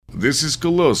This is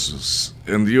Colossus,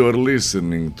 and you are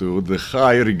listening to The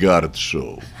High Regard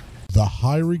Show. The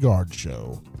High Regard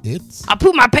Show. It's... I'll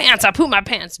poop my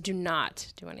pants. Do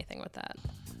not do anything with that.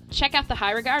 Check out The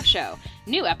High Regard Show.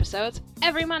 New episodes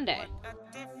every Monday.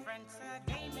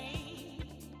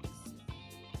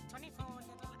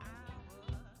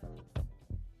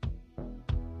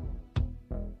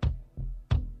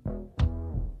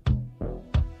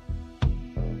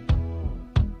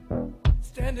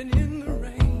 Standing in the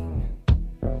rain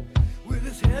with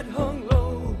his head hung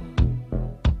low,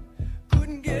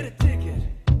 couldn't get a ticket,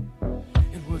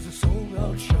 it was a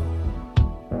sold-out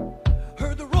show.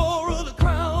 Heard the roar of the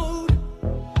crowd,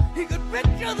 he could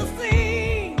picture the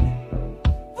scene,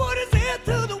 put his ear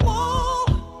to the wall,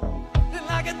 and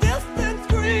like a distant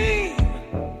scream,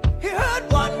 he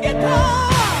heard one guitar.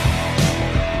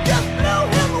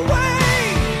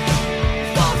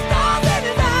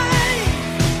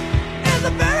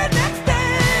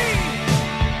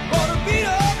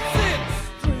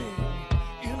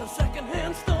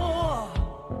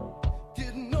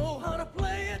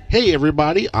 Hey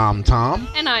everybody, I'm Tom.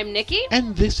 And I'm Nikki.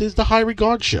 And this is The High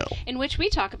Regard Show. In which we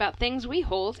talk about things we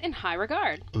hold in high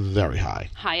regard. Very high.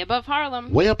 High above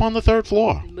Harlem. Way up on the third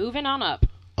floor. Moving on up.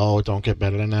 Oh, it don't get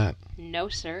better than that. No,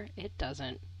 sir, it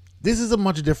doesn't. This is a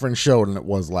much different show than it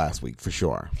was last week, for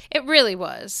sure. It really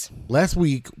was. Last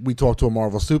week, we talked to a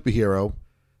Marvel superhero.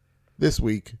 This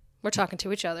week... we're talking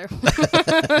to each other.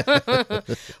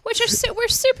 Which we're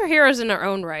superheroes in our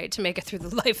own right to make it through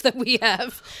the life that we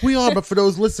have. We are, but for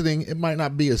those listening, it might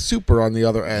not be a super on the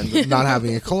other end, not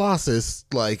having a Colossus,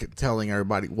 like, telling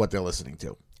everybody what they're listening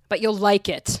to. But you'll like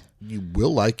it. You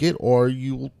will like it, or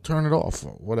you'll turn it off.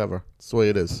 Whatever. It's the way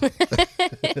it is.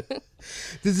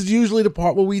 This is usually the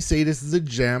part where we say this is a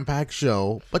jam-packed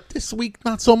show, but this week,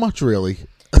 not so much, really.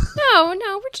 No,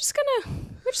 we're just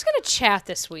gonna chat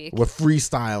this week. We're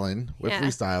freestyling.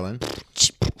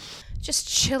 Just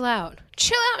chill out.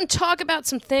 Chill out and talk about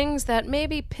some things that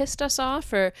maybe pissed us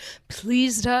off or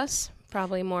pleased us.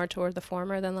 Probably more toward the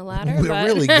former than the latter. We're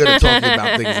really good at talking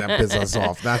about things that piss us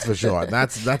off. That's for sure.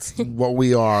 That's what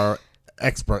we are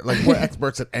expert. Like, we're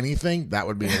experts at anything. That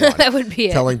would be one. That would be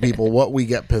telling people what we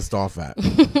get pissed off at.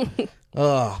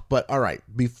 But all right,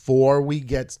 before we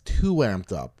get too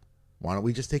amped up, why don't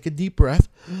we just take a deep breath?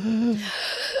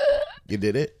 You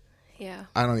did it? Yeah.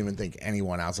 I don't even think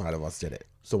anyone outside of us did it.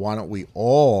 So why don't we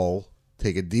all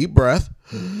take a deep breath?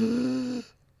 You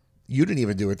didn't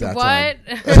even do it that time.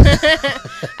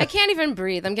 What? I can't even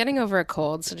breathe. I'm getting over a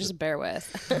cold, so just bear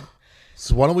with.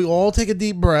 So why don't we all take a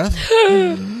deep breath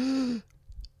and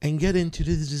get into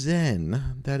the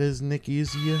zen that is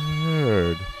Nikki's You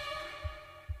Heard.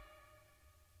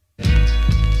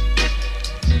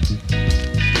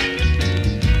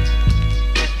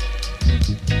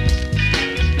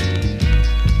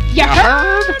 You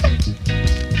heard?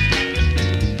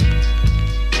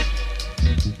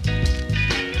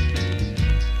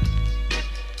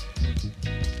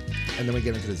 And then we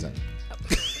get into the zen.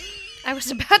 I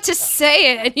was about to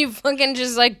say it, and you fucking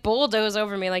just like bulldoze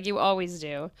over me like you always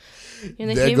do.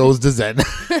 There goes the zen.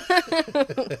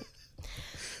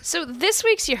 So this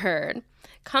week's You Heard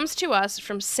comes to us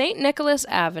from St. Nicholas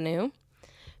Avenue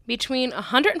between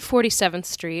 147th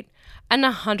Street and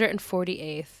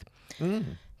 148th.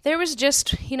 There was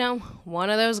just, one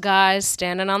of those guys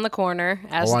standing on the corner,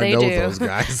 as they do. Those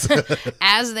guys.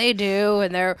 As they do,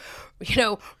 and they're,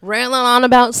 railing on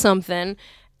about something.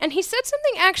 And he said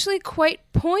something actually quite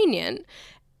poignant.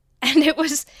 And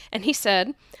he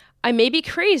said, I may be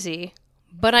crazy,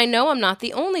 but I know I'm not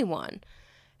the only one.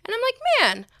 And I'm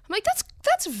like,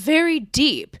 that's very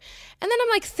deep. And then I'm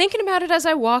like thinking about it as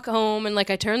I walk home, and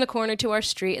like I turn the corner to our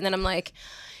street, and then I'm like,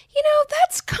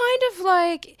 that's kind of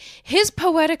like his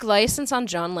poetic license on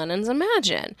John Lennon's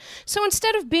Imagine. So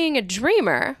instead of being a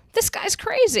dreamer, this guy's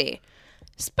crazy.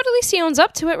 But at least he owns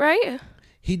up to it, right?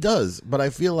 He does, but I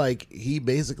feel like he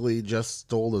basically just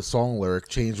stole the song lyric,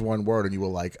 changed one word, and you were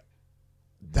like,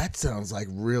 that sounds like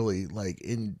really like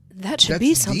in... That should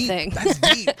be something. Deep. That's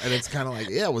deep. And it's kind of like,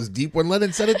 yeah, it was deep when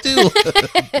Lennon said it too.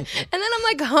 And then I'm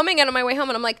like humming it on my way home,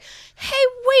 and I'm like, hey,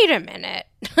 wait a minute.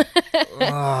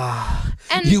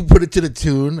 And you put it to the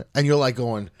tune, and you're like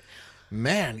going,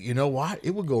 man, you know what?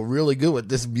 It would go really good with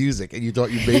this music. And you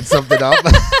thought you made something up.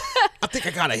 I think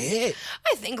I got a hit.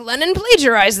 I think Lennon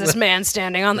plagiarized this man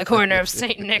standing on the corner of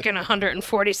St. Nick and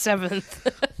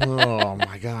 147th. Oh,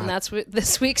 my God. And that's what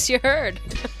this week's You Heard.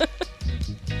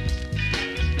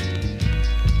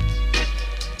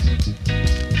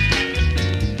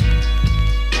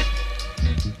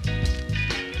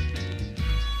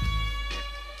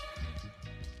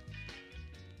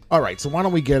 All right, so why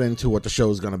don't we get into what the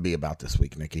show is going to be about this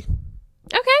week, Nikki?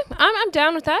 Okay, I'm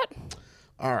down with that.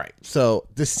 All right, so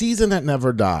the season that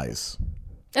never dies.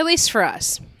 At least for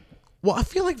us. Well, I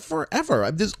feel like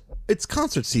forever. It's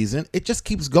concert season. It just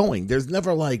keeps going. There's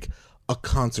never like a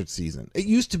concert season. It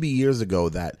used to be years ago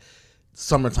that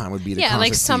summertime would be the concert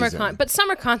like summer season. but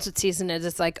summer concert season is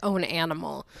its like own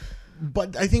animal.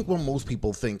 But I think when most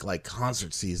people think like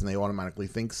concert season, they automatically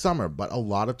think summer. But a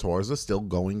lot of tours are still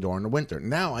going during the winter.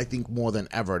 Now, I think more than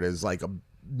ever, there's like a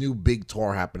new big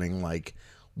tour happening like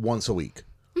once a week.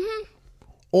 Mm-hmm.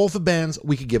 All for bands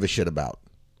we could give a shit about.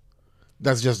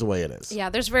 That's just the way it is.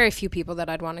 Yeah, there's very few people that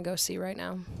I'd want to go see right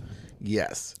now.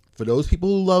 Yes. For those people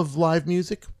who love live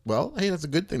music, well, hey, that's a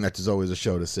good thing that there's always a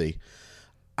show to see.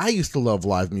 I used to love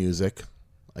live music.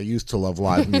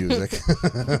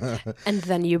 And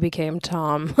then you became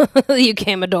Tom. You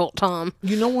became adult Tom.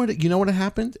 You know what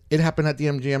happened? It happened at the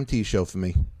MGMT show for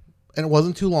me. And it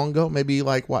wasn't too long ago, maybe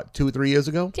like, 2 or 3 years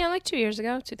ago? Yeah, like 2 years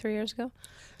ago, 3 years ago.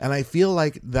 And I feel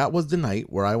like that was the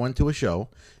night where I went to a show,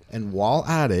 and while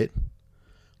at it,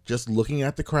 just looking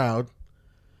at the crowd,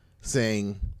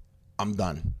 saying, I'm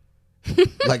done.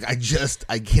 Like,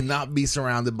 I cannot be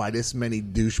surrounded by this many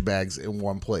douchebags in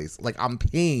one place. Like, I'm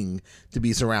paying to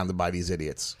be surrounded by these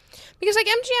idiots. Because, like,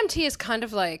 MGMT is kind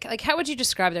of like how would you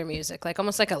describe their music? Like,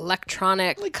 almost like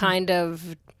electronic kind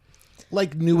of...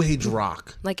 Like new age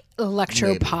rock. Like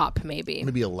electro pop, maybe.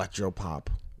 Maybe electro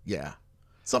pop. Yeah.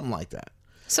 Something like that.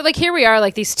 So, like, here we are,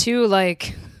 like, these two,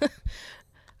 like...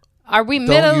 Are we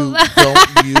Don't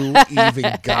you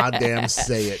even goddamn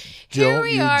say it. Here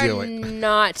we are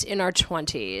not in our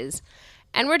 20s,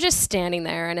 and we're just standing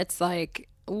there, and it's like,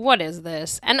 what is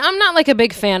this? And I'm not, like, a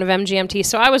big fan of MGMT,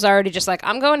 so I was already just like,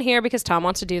 I'm going here because Tom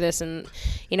wants to do this, and,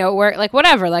 you know, we're, like,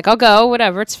 whatever. Like, I'll go,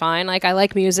 whatever, it's fine. Like, I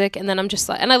like music, and then I'm just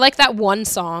like... And I like that one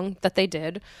song that they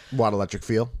did. What, Electric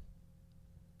Feel?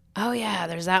 Oh, yeah,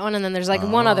 there's that one, and then there's, like,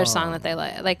 one other song that they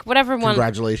like. Like, whatever one...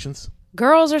 Congratulations.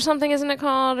 Girls or something, isn't it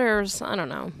called? Or I don't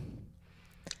know.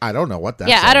 I don't know what that.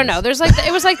 Yeah, I don't is. know. There's like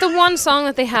it was like the one song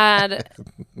that they had.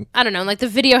 I don't know. Like the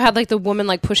video had like the woman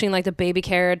like pushing like the baby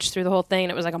carriage through the whole thing,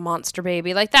 and it was like a monster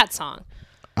baby, like that song.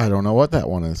 I don't know what that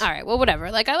one is. All right, well,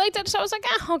 whatever. Like I liked it, so I was like,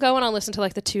 I'll go and I'll listen to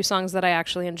like the 2 songs that I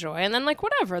actually enjoy, and then like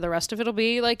whatever, the rest of it'll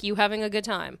be like you having a good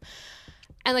time.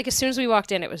 And like as soon as we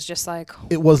walked in, it was just like,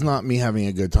 it was not me having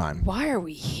a good time. Why are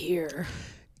we here?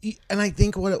 And I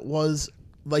think what it was.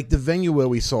 Like, the venue where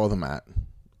we saw them at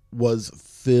was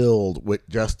filled with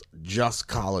just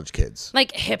college kids.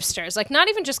 Like, hipsters. Like, not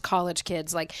even just college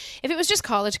kids. Like, if it was just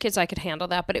college kids, I could handle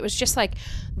that. But it was just, like,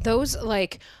 those,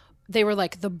 like, they were,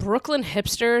 like, the Brooklyn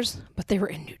hipsters, but they were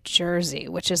in New Jersey,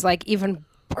 which is, like, even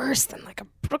worse than, like, a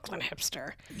Brooklyn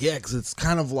hipster. Yeah, because it's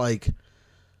kind of like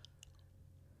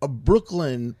a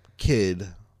Brooklyn kid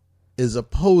is a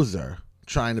poser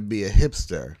trying to be a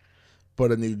hipster.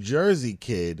 But a New Jersey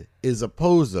kid is a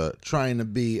poser trying to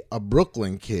be a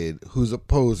Brooklyn kid who's a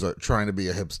poser trying to be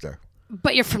a hipster.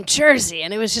 But you're from Jersey,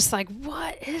 and it was just like,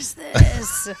 what is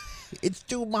this? It's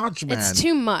too much, man. It's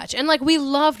too much. And, like, we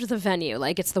loved the venue.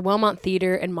 Like, it's the Wellmont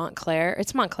Theater in Montclair.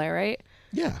 It's Montclair, right?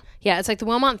 Yeah. Yeah, it's like the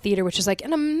Wellmont Theater, which is like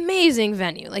an amazing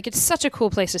venue. Like it's such a cool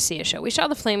place to see a show. We saw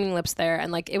the Flaming Lips there,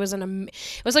 and like it was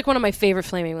like one of my favorite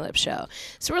Flaming Lips show.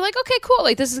 So we're like, okay, cool.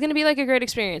 Like this is gonna be like a great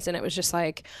experience. And it was just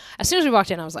like, as soon as we walked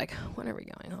in, I was like, when are we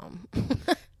going home?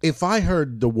 If I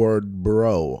heard the word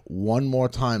bro one more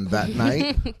time that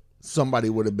night, somebody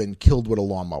would have been killed with a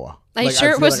lawnmower. Are you like, sure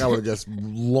I it feel was? like I would have just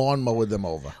lawnmowed them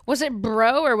over. Was it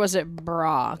bro or was it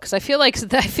bra? Because I feel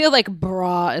like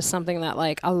bra is something that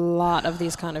like a lot of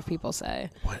these kind of people say.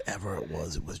 Whatever it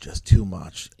was just too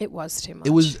much. It was too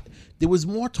much. There was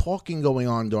more talking going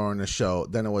on during the show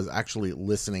than it was actually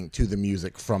listening to the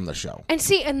music from the show. And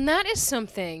see, and that is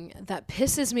something that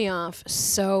pisses me off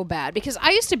so bad because I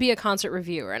used to be a concert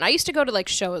reviewer and I used to go to like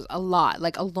shows a lot,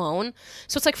 like alone.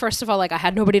 So it's like, first of all, like I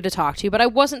had nobody to talk to, but I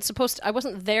wasn't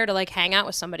there to like hang out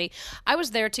with somebody. I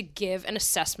was there to give an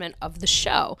assessment of the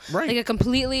show. Right. Like a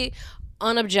completely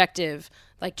unobjective,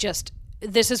 like just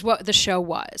this is what the show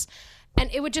was. And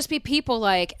it would just be people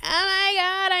like, oh my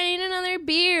God, I need another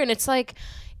beer. And it's like,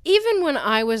 even when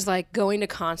I was like going to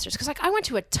concerts, because like I went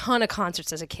to a ton of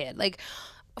concerts as a kid. Like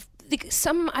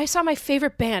I saw my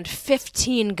favorite band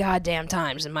 15 goddamn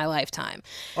times in my lifetime.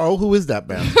 Oh, who is that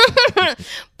band?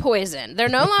 Poison. They're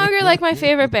no longer like my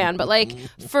favorite band, but like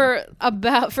for a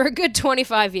good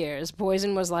 25 years,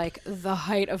 Poison was like the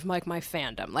height of like my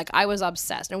fandom. Like I was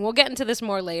obsessed, and we'll get into this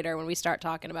more later when we start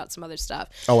talking about some other stuff.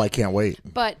 Oh, I can't wait.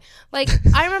 But like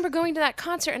I remember going to that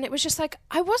concert, and it was just like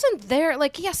I wasn't there.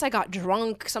 Like yes, I got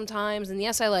drunk sometimes, and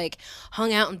yes, I like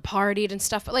hung out and partied and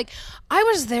stuff. But like I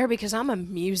was there because I'm a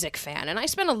music fan, and I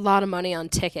spent a lot of money on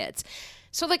tickets.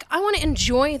 So, like, I want to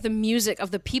enjoy the music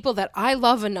of the people that I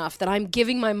love enough that I'm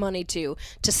giving my money to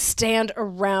stand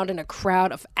around in a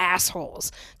crowd of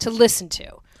assholes to listen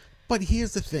to. But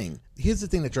here's the thing. Here's the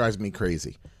thing that drives me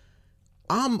crazy.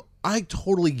 I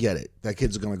totally get it that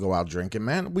kids are going to go out drinking,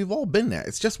 man. We've all been there.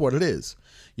 It's just what it is.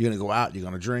 You're going to go out, you're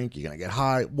going to drink, you're going to get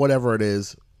high, whatever it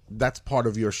is. That's part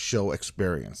of your show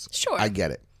experience. Sure. I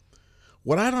get it.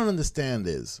 What I don't understand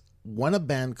is, when a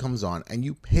band comes on and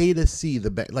you pay to see the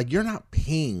band, like you're not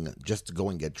paying just to go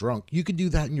and get drunk. You could do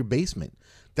that in your basement.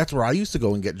 That's where I used to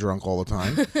go and get drunk all the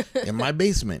time, in my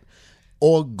basement.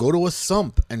 Or go to a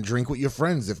sump and drink with your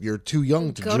friends if you're too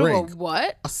young to Go drink. to a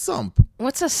what? A sump.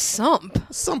 What's a sump?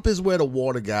 A sump is where the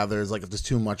water gathers, like if there's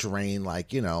too much rain,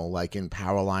 like, you know, like in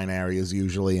power line areas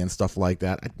usually and stuff like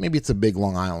that. Maybe it's a big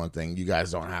Long Island thing. You guys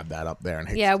don't have that up there.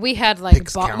 In Yeah, we had like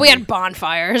Hicks County. we had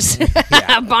bonfires.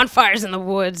 Yeah. Bonfires in the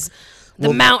woods.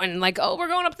 The mountain, like, oh, we're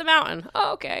going up the mountain.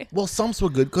 Oh, okay. Well, sumps were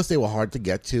good because they were hard to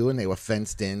get to and they were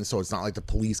fenced in, so it's not like the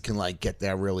police can like get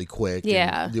there really quick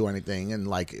and do anything. And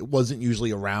like it wasn't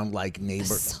usually around like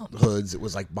neighborhoods; it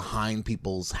was like behind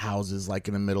people's houses, like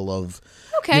in the middle of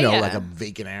like a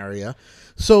vacant area.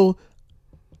 So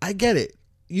I get it.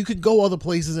 You could go other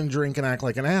places and drink and act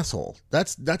like an asshole.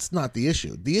 That's not the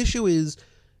issue. The issue is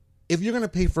if you're going to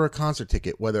pay for a concert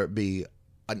ticket, whether it be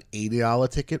an $80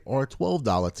 ticket or a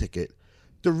 $12 ticket.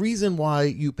 The reason why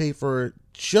you pay for a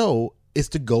show is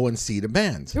to go and see the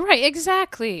band. Right,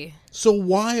 exactly. So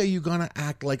why are you going to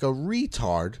act like a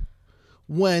retard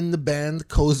when the band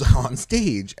goes on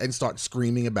stage and starts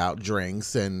screaming about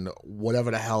drinks and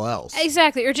whatever the hell else?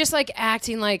 Exactly. Or just like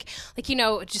acting like you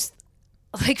know, just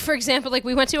like, for example, like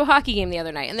we went to a hockey game the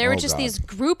other night and there were just these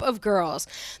group of girls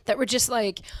that were just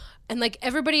like, and like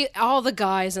everybody, all the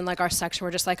guys in like our section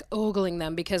were just like ogling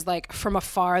them because like from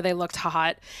afar they looked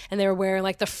hot and they were wearing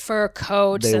like the fur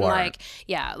coats They and weren't. like,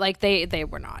 yeah, like they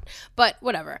were not, but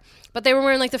whatever. But they were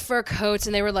wearing like the fur coats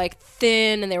and they were like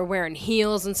thin and they were wearing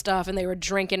heels and stuff and they were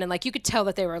drinking and like you could tell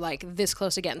that they were like this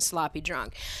close to getting sloppy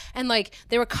drunk. And like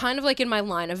they were kind of like in my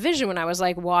line of vision when I was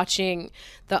like watching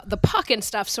the puck and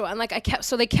stuff. So and like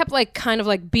they kept like kind of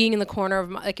like being in the corner of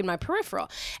my, like in my peripheral.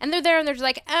 And they're there and they're just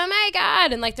like, oh my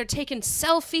God, and like they're taking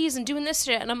selfies and doing this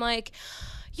shit. And I'm like,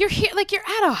 you're here, like you're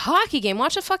at a hockey game,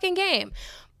 watch a fucking game.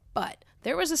 But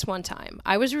there was this one time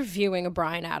I was reviewing a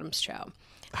Bryan Adams show.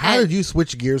 How did you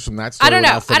switch gears from that story? I don't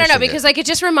know. without finishing Because like it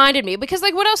just reminded me. Because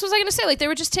like what else was I gonna say? Like they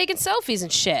were just taking selfies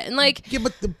and shit. And like Yeah,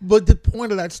 but the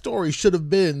point of that story should have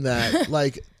been that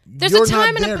like There's you're a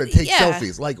time not and there to take yeah.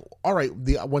 selfies. Like, all right,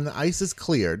 when the ice is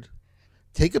cleared,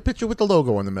 take a picture with the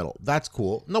logo in the middle. That's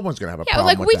cool. No one's gonna have a yeah, problem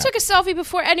like with we that. took a selfie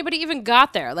before anybody even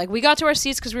got there. Like we got to our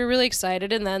seats because we were really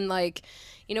excited, and then like,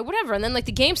 you know, whatever. And then like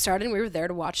the game started, and we were there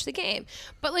to watch the game.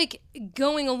 But like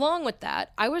going along with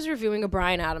that, I was reviewing a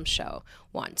Bryan Adams show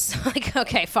once. Like,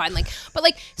 okay, fine. Like, but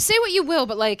like say what you will,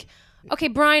 but like, okay,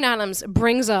 Bryan Adams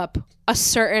brings up a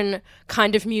certain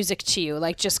kind of music to you,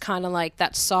 like just kind of like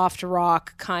that soft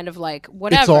rock kind of like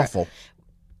whatever. It's awful.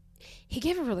 He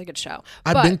gave a really good show.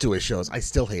 I've been to his shows. I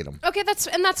still hate him. Okay,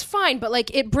 that's fine, but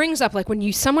like it brings up like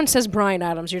when someone says Bryan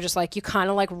Adams, you're just like you kind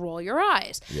of like roll your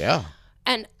eyes. Yeah.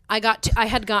 And I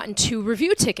had gotten 2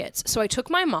 review tickets, so I took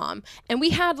my mom, and we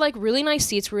had like really nice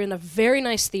seats. We were in a very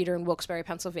nice theater in Wilkes-Barre,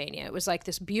 Pennsylvania. It was like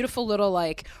this beautiful little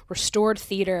like restored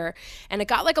theater, and it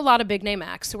got like a lot of big name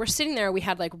acts. So we're sitting there. We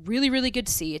had like really really good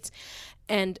seats,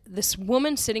 and this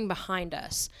woman sitting behind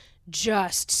us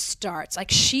just starts like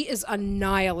she is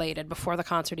annihilated before the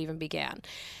concert even began,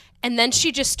 and then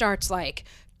she just starts like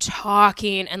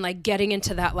talking and like getting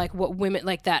into that like what women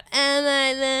like that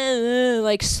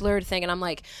like slurred thing, and I'm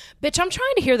like, bitch, I'm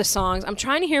trying to hear the songs, I'm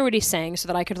trying to hear what he's saying so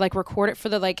that I could like record it for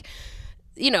the like,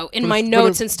 you know, in my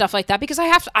notes and stuff like that, because I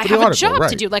have a job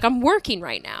to do, like I'm working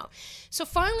right now. So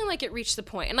finally like it reached the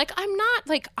point, and like I'm not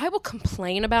like, I will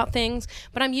complain about things,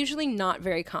 but I'm usually not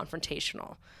very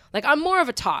confrontational. Like I'm more of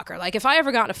a talker. Like if I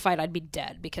ever got in a fight, I'd be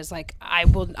dead, because like I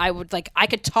would like, I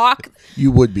could talk.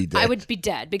 You would be dead. I would be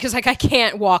dead because like I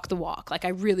can't walk the walk. Like I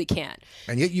really can't.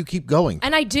 And yet you keep going.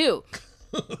 And I do.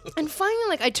 And finally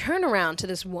like I turn around to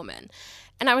this woman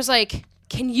and I was like,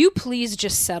 can you please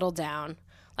just settle down?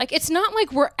 Like, it's not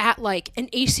like we're at, like, an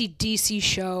AC/DC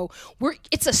show where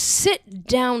it's a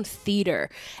sit-down theater.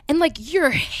 And, like,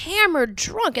 you're hammered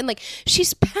drunk. And, like,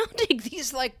 she's pounding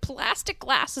these, like, plastic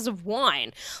glasses of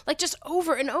wine. Like, just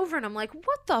over and over. And I'm like,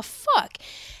 what the fuck?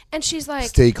 And she's like...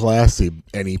 Stay classy,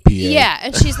 NEPA. Yeah,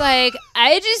 and she's like,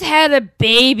 I just had a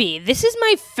baby. This is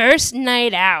my first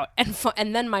night out.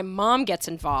 And then my mom gets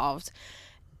involved.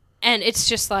 And it's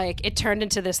just like, it turned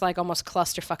into this like almost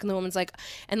clusterfuck. And the woman's like,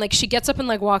 and like she gets up and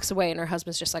like walks away. And her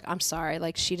husband's just like, I'm sorry.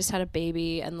 Like she just had a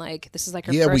baby. And like, this is like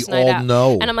her first night out. Yeah, we all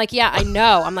know. And I'm like, yeah, I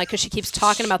know. I'm like, because she keeps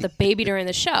talking about the baby during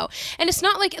the show. And it's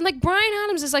not like, and like Bryan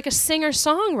Adams is like a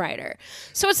singer-songwriter.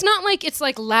 So it's not like it's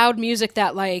like loud music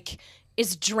that like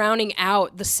is drowning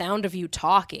out the sound of you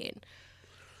talking.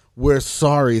 We're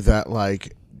sorry that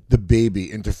like the baby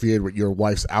interfered with your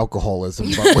wife's alcoholism,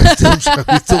 but we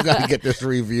still got to get this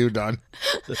review done.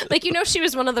 Like, you know, she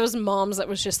was one of those moms that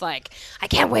was just like, I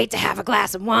can't wait to have a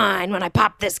glass of wine when I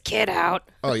pop this kid out.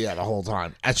 Oh yeah, the whole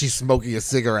time as she's smoking a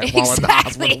cigarette while in the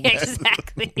hospital bed.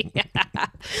 Exactly. Yeah.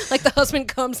 Like the husband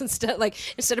comes instead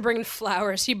of bringing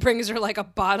flowers, he brings her like a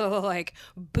bottle of like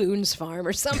Boone's Farm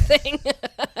or something.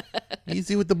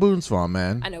 Easy with the Boone's Farm,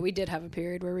 man. I know we did have a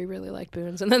period where we really liked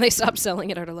Boone's, and then they stopped selling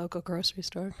it at our local grocery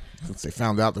store. Since they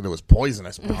found out that it was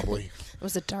poisonous, probably. It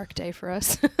was a dark day for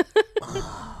us.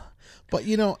 But,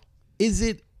 you know, is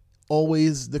it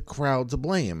always the crowd to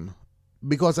blame?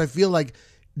 Because I feel like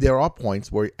there are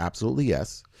points where, absolutely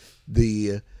yes,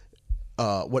 the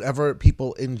whatever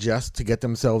people ingest to get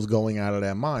themselves going out of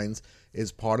their minds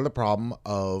is part of the problem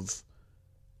of,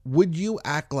 would you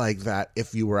act like that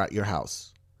if you were at your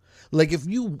house? Like, if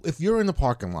you're in the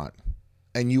parking lot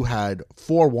and you had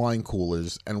 4 wine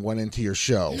coolers and went into your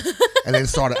show and then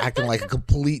started acting like a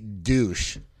complete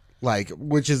douche, like,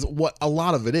 which is what a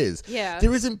lot of it is. Yeah.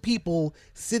 There isn't people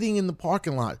sitting in the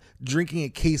parking lot drinking a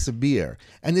case of beer.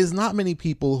 And there's not many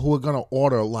people who are going to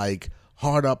order, like,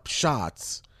 hard up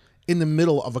shots in the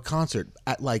middle of a concert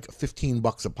at, like,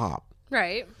 $15 a pop.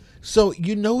 Right. So,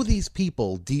 you know, these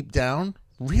people deep down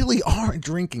really aren't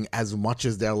drinking as much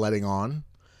as they're letting on.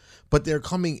 But they're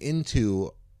coming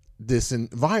into this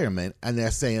environment and they're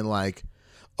saying like,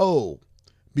 oh,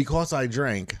 because I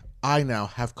drank, I now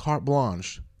have carte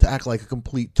blanche to act like a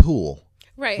complete tool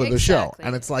for the show.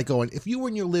 And it's like going, if you were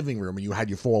in your living room and you had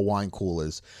your 4 wine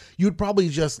coolers, you'd probably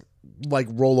just like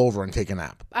roll over and take a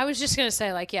nap. I was just going to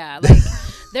say like, yeah, like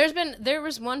there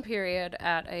was one period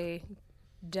at a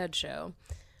Dead show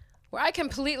where I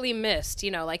completely missed,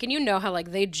 you know, like, and you know how,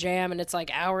 like, they jam and it's, like,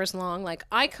 hours long. Like,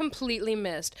 I completely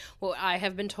missed what I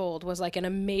have been told was, like, an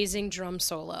amazing drum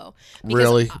solo.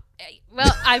 Really?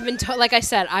 I've been told, like I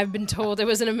said, I've been told it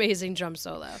was an amazing drum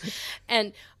solo.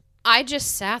 And I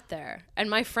just sat there, and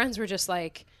my friends were just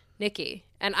like, Nikki.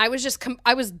 And I was just,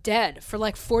 I was dead for,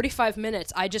 like, 45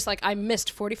 minutes. I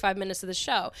missed 45 minutes of the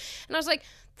show. And I was like,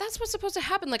 that's what's supposed to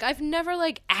happen. Like, I've never,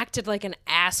 like, acted like an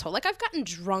asshole. Like, I've gotten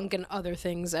drunk and other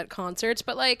things at concerts,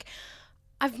 but, like,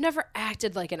 I've never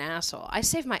acted like an asshole. I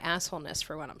save my assholeness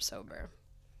for when I'm sober.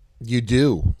 You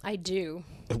do. I do.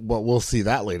 Well, we'll see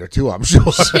that later, too, I'm sure.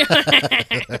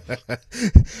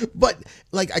 But,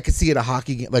 like, I could see at a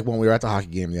hockey game, like, when we were at the hockey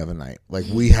game the other night, like,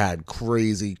 we had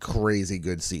crazy, crazy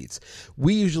good seats.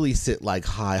 We usually sit, like,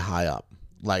 high up.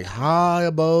 Like, high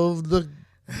above the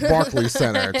Barclays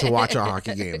Center to watch our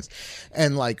hockey games.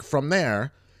 And like from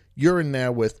there, you're in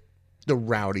there with the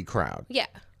rowdy crowd. Yeah.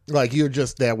 Like you're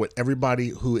just there with everybody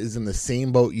who is in the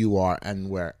same boat you are, and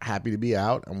we're happy to be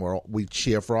out and we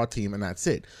cheer for our team, and that's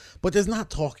it. But there's not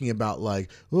talking about like,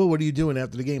 oh, what are you doing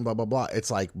after the game, blah, blah, blah. It's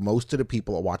like most of the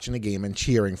people are watching the game and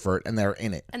cheering for it, and they're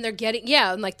in it. And they're getting,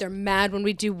 yeah, and like they're mad when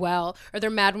we do well, or they're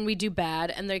mad when we do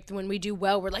bad, and like when we do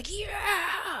well, we're like,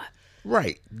 yeah.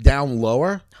 Right. Down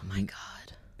lower. Oh my God.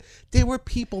 There were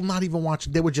people not even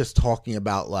watching. They were just talking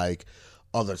about like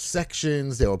other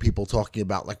sections. There were people talking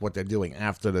about like what they're doing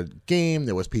after the game.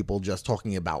 There was people just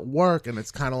talking about work. And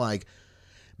it's kind of like,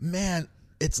 man,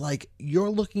 it's like you're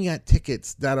looking at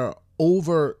tickets that are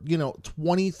over, you know,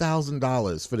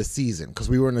 $20,000 for the season, because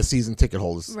we were in the season ticket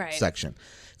holders section.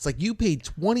 It's like you paid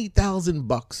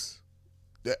 $20,000.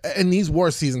 And these were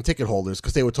season ticket holders,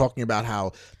 because they were talking about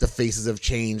how the faces have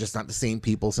changed. It's not the same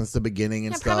people since the beginning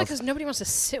and stuff. Probably because nobody wants to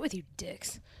sit with you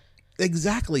dicks.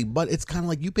 Exactly. But it's kind of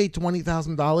like you paid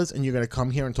 $20,000 and you're going to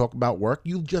come here and talk about work.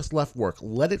 You just left work.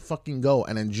 Let it fucking go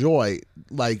and enjoy,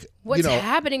 like, what's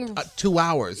happening 2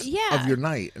 hours of your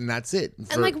night. And that's it.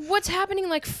 And like what's happening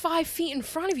like 5 feet in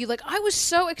front of you. Like I was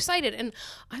so excited, and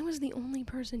I was the only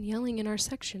person yelling in our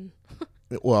section.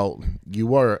 Well, you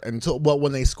were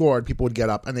when they scored, people would get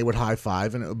up and they would high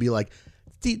five, and it would be like,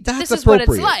 that's this is appropriate.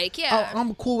 what it's like, yeah.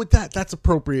 I'm cool with that. That's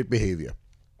appropriate behavior.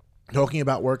 Talking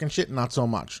about work and shit, not so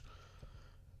much.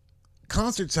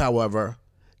 Concerts, however,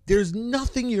 there's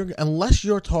nothing unless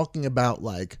you're talking about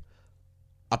like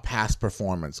a past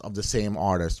performance of the same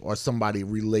artist or somebody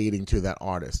relating to that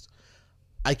artist.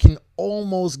 I can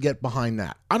almost get behind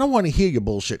that. I don't want to hear your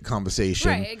bullshit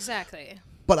conversation. Right, exactly.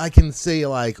 But I can say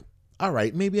like, all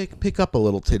right, maybe I can pick up a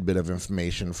little tidbit of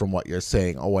information from what you're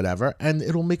saying or whatever, and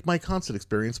it'll make my concert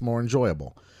experience more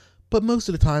enjoyable. But most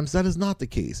of the times, that is not the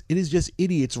case. It is just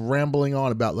idiots rambling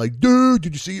on about like, dude,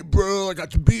 did you see it, bro? I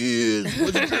got some beers.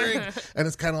 What's your drink? And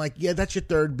it's kind of like, yeah, that's your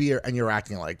third beer, and you're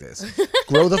acting like this.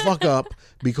 Grow the fuck up,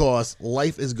 because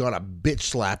life is going to bitch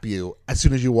slap you as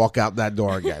soon as you walk out that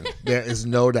door again. There is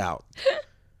no doubt.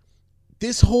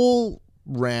 This whole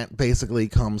rant basically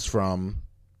comes from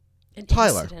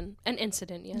Tyler. An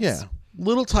incident, yes. Yeah.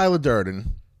 Little Tyler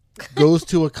Durden goes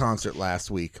to a concert last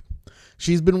week.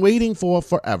 She's been waiting for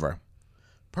forever.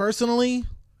 Personally,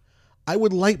 I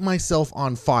would light myself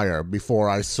on fire before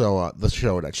I saw the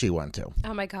show that she went to.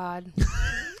 Oh my God.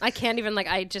 I can't even, like,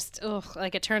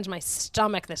 it turns my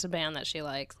stomach, this band that she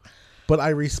likes. But I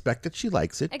respect that she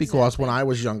likes it, because Exactly. when I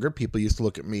was younger, people used to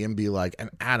look at me and be like, an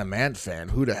Adam Ant fan?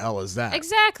 Who the hell is that?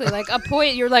 Exactly. Like,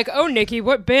 you're like, oh, Nikki,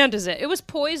 what band is it? It was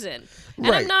Poison. And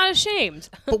Right. I'm not ashamed.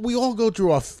 But we all go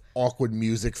through a awkward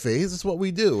music phase. It's what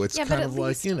we do. It's Yeah, but kind at of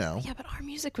least, like, you know. Yeah, but our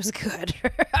music was good.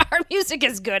 Our music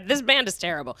is good. This band is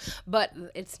terrible. But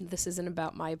this isn't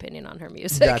about my opinion on her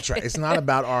music. That's right. It's not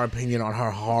about our opinion on her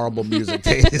horrible music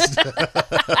taste.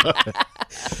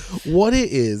 What it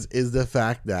is the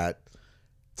fact that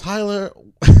Tyler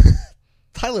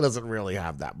doesn't really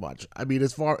have that much. I mean,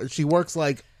 as far she works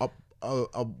like an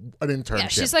internship. Yeah,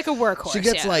 she's like a workhorse. She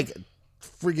gets yeah. like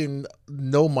friggin'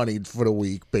 no money for the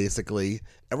week, basically.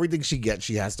 Everything she gets,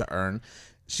 she has to earn.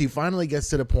 She finally gets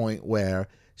to the point where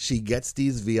she gets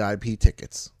these VIP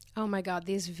tickets, Oh my God,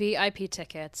 these VIP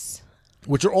tickets.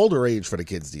 which are older age for the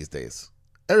kids these days.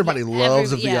 Everybody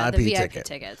loves a VIP the VIP ticket.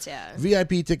 tickets, yeah.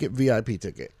 VIP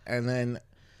ticket. And then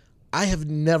I have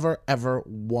never, ever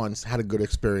once had a good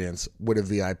experience with a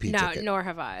VIP No, ticket. nor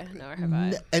have I.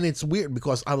 And it's weird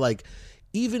because I like,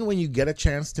 even when you get a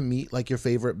chance to meet like your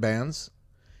favorite bands,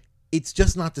 it's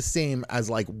just not the same as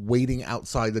like waiting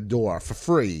outside the door for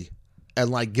free and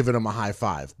like giving them a high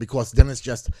five, because then it's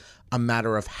just a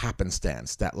matter of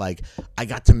happenstance that like I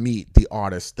got to meet the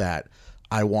artist that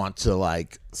I want to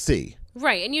like see.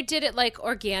 Right, and you did it like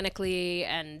organically,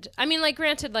 and I mean, like,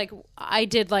 granted, like I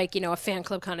did like, a fan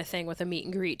club kind of thing with a meet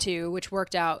and greet too, which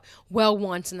worked out well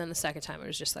once, and then the second time it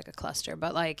was just like a cluster.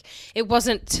 But like, it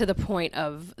wasn't to the point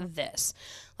of this.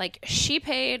 Like, she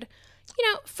paid,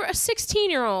 for a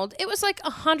 16-year-old, it was like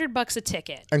 $100 a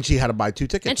ticket. And she had to buy 2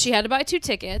 tickets. And she had to buy 2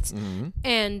 tickets,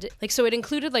 and like, so it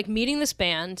included like meeting this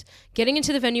band, getting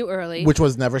into the venue early. Which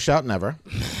was Never Shout Never.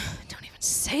 Don't even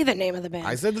say the name of the band.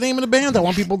 I said the name of the band. I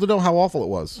want people to know how awful it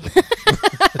was.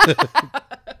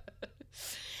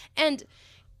 And,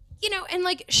 and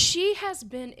like, she has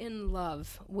been in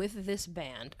love with this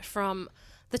band from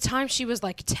the time she was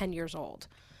like 10 years old.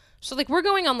 So like, we're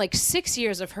going on like 6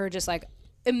 years of her just like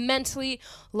immensely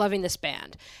loving this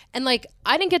band. And like,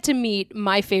 I didn't get to meet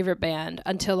my favorite band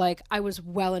until like I was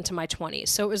well into my 20s.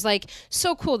 So it was like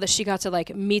so cool that she got to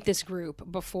like meet this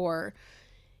group before,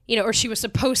 or she was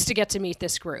supposed to get to meet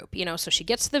this group, so she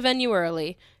gets to the venue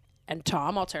early. And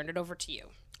Tom, I'll turn it over to you.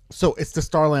 So it's the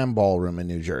Starland Ballroom in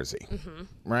New Jersey,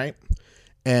 right?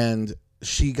 And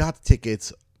she got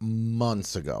tickets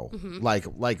months ago, like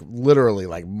literally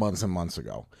like months and months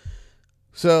ago.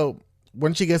 So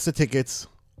when she gets the tickets,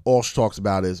 all she talks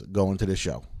about is going to the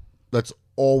show. That's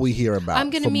all we hear about. I'm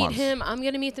going to for meet months. him. I'm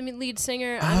going to meet the lead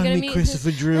singer. I'm going to meet meet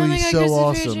Christopher Drew. Oh my He's God, so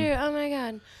Christopher awesome. Drew. Oh my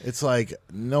God. It's like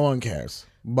no one cares.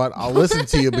 But I'll listen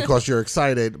to you because you're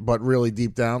excited, but really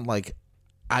deep down, like,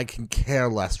 I can care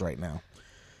less right now.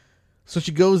 So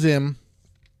she goes in,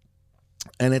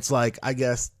 and it's like, I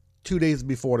guess, 2 days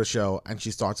before the show, and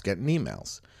she starts getting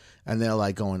emails. And they're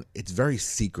like going, it's very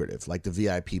secretive, like the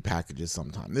VIP packages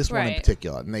sometimes. This one in Right.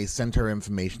 particular. And they sent her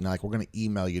information. They're like, we're going to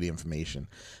email you the information.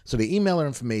 So they email her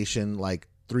information like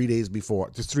 3 days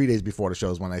before, just 3 days before the show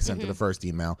is when I sent her the first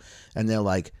email. And they're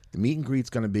like, the meet and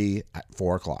greet's going to be at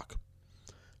 4 o'clock.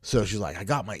 So she's like, I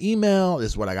got my email.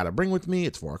 This is what I got to bring with me.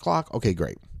 It's 4 o'clock. Okay,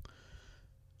 great.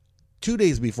 2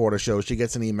 days before the show, she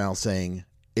gets an email saying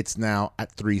it's now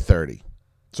at 3:30.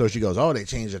 So she goes, oh, they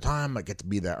changed the time. I get to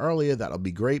be there earlier. That'll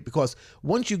be great. Because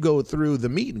once you go through the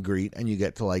meet and greet and you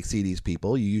get to like see these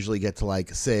people, you usually get to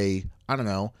like say, I don't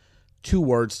know, 2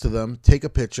 words to them, take a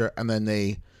picture, and then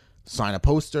they sign a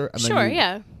poster, and Sure, then you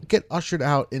yeah. get ushered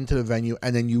out into the venue,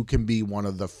 and then you can be one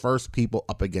of the first people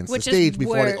up against Which the is stage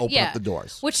before they where- open yeah. up the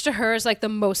doors. Which to her is like the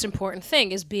most important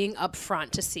thing, is being up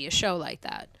front to see a show like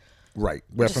that. Right.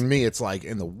 Where for me, it's like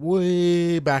in the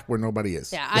way back where nobody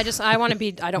is. Yeah, I want to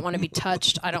be. I don't want to be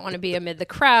touched. I don't want to be amid the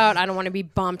crowd. I don't want to be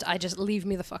bumped. I just leave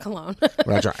me the fuck alone.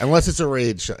 Right. Unless it's a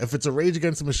Rage show. If it's a Rage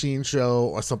Against the Machine show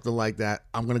or something like that,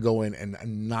 I'm going to go in and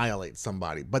annihilate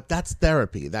somebody. But that's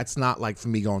therapy. That's not like for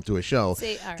me going to a show.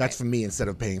 See, all That's right. for me instead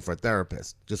of paying for a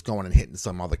therapist, just going and hitting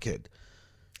some other kid.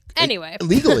 Anyway,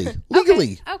 Legally.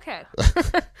 Legally. okay,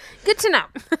 good to know.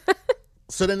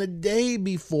 So then the day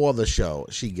before the show,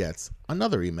 she gets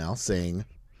another email saying,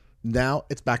 now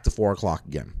it's back to 4 o'clock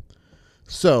again.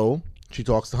 So she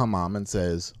talks to her mom and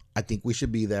says, I think we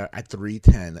should be there at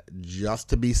 3:10 just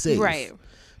to be safe. Right.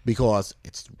 Because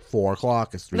it's 4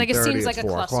 o'clock, it's 3:30, Like it seems it's like a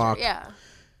 4 cluster. o'clock. Yeah.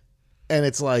 And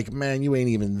it's like, man, you ain't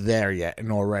even there yet.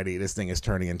 And already this thing is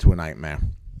turning into a nightmare.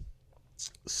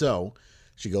 So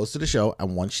she goes to the show.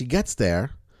 And once she gets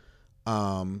there,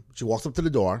 she walks up to the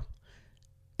door.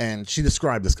 And she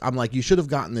described this. I'm like, you should have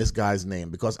gotten this guy's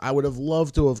name, because I would have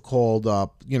loved to have called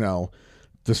up, the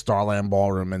Starland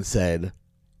Ballroom and said,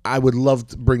 I would love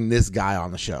to bring this guy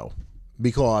on the show.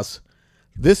 Because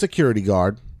this security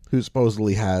guard, who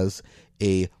supposedly has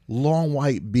a long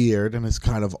white beard and is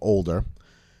kind of older,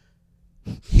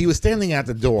 he was standing at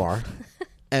the door.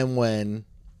 And when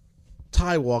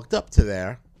Ty walked up to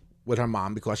there with her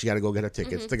mom, because she got to go get her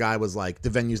tickets, the guy was like,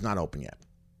 the venue's not open yet.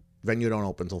 Venue don't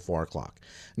open until 4 o'clock.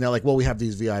 And they're like, well, we have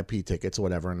these VIP tickets or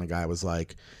whatever. And the guy was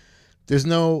like, there's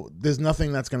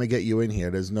nothing that's going to get you in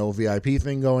here. There's no VIP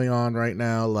thing going on right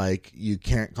now. Like, you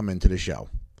can't come into the show.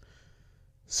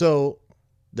 So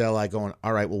they're like going,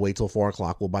 all right, we'll wait till 4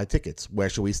 o'clock. We'll buy tickets. Where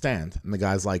should we stand? And the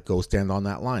guy's like, go stand on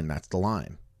that line. That's the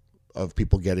line of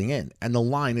people getting in. And the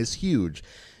line is huge.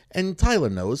 And Tyler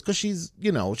knows, because she's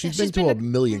been to a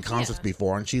million concerts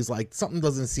before, and she's like, something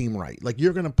doesn't seem right. Like,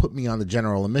 you're going to put me on the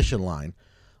general admission line.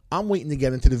 I'm waiting to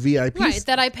get into the VIP. Right,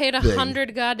 that I paid thing.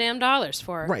 $100 goddamn dollars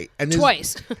for. Right. And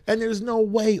twice. And there's no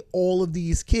way all of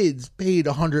these kids paid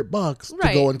 $100 to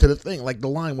Right. go into the thing. Like, the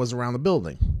line was around the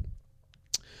building.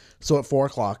 So at 4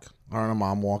 o'clock, her and her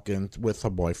mom walk in with her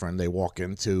boyfriend. They walk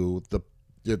into the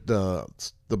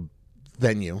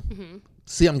venue. Mm-hmm.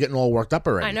 See, I'm getting all worked up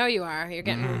already. I know you are. You're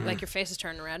getting like your face is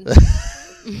turning red.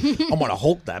 I'm gonna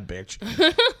Hulk that bitch.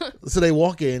 So they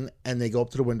walk in and they go up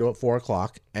to the window at 4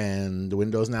 o'clock, and the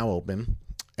window's now open,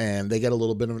 and they get a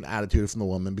little bit of an attitude from the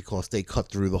woman because they cut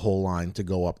through the whole line to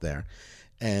go up there,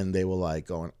 and they were like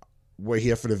going, "We're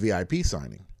here for the VIP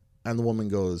signing," and the woman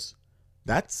goes,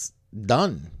 "That's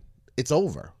done. It's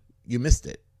over. You missed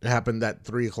it. It happened at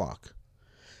 3 o'clock,"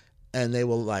 and they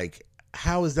were like,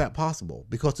 how is that possible?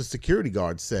 Because the security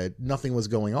guard said nothing was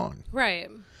going on. Right.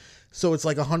 So it's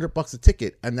like $100 a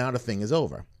ticket, and now the thing is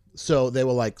over. So they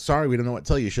were like, sorry, we don't know what to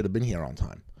tell you. You should have been here on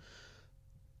time.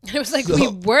 It was like, So- we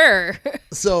were.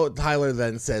 So Tyler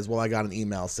then says, well, I got an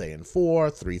email saying 4,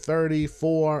 3:30,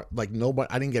 4. Like, nobody,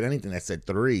 I didn't get anything that said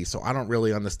 3. So I don't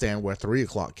really understand where 3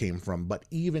 o'clock came from. But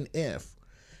even if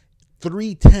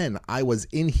 3:10, I was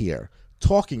in here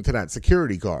talking to that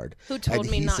security guard, Who told and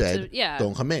me he not said, to- yeah.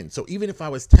 don't come in. So even if I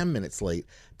was 10 minutes late,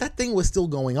 that thing was still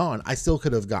going on. I still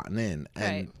could have gotten in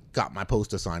and Right. got my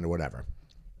poster signed or whatever.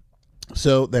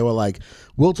 So they were like,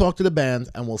 we'll talk to the band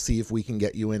and we'll see if we can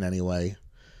get you in anyway.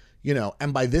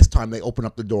 And by this time they opened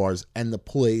up the doors and the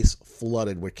place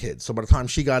flooded with kids. So by the time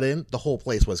she got in, the whole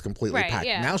place was completely Right, packed.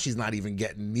 yeah. Now she's not even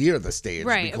getting near the stage.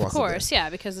 Right, because of course. this.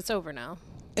 Yeah, because it's over now.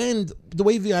 And the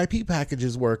way VIP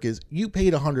packages work is you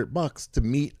paid $100 to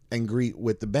meet and greet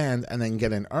with the band and then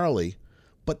get in early,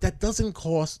 but that doesn't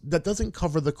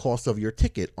cover the cost of your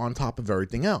ticket on top of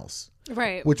everything else,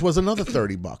 Right. which was another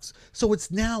 $30. So it's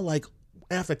now like,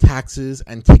 after taxes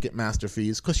and Ticketmaster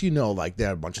fees, because like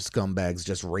they're a bunch of scumbags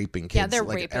just raping kids Yeah, they're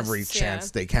like rapists, every yeah.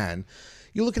 chance they can.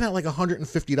 You're looking at like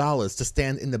 $150 to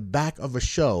stand in the back of a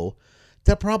show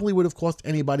that probably would have cost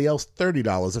anybody else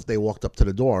 $30 if they walked up to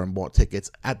the door and bought tickets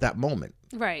at that moment.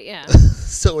 Right, yeah.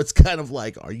 So it's kind of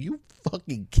like, are you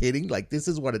fucking kidding? Like, this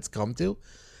is what it's come to?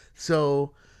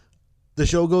 So the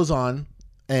show goes on,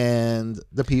 and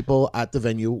the people at the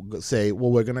venue say,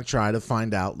 well, we're going to try to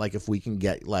find out, like, if we can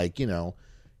get, like, you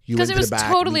Because into it was the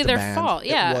back, totally meet the their band. fault.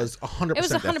 Yeah. It was 100% It was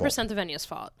their fault. 100% the venue's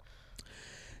fault.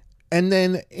 And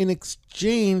then in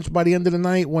exchange, by the end of the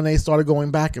night, when they started going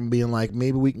back and being like,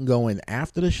 maybe we can go in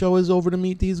after the show is over to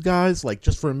meet these guys, like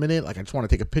just for a minute, like I just want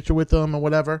to take a picture with them or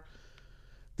whatever,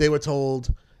 they were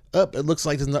told, it looks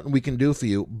like there's nothing we can do for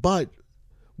you, but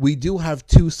we do have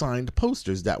 2 signed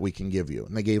posters that we can give you.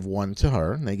 And they gave one to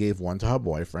her, and they gave one to her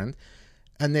boyfriend.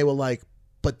 And they were like,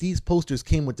 but these posters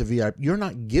came with the VIP. You're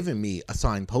not giving me a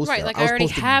signed poster. Right, like, I was I already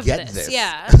supposed to have get this,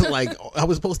 yeah. Like, I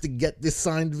was supposed to get this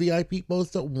signed VIP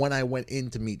poster when I went in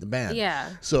to meet the band. Yeah.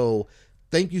 So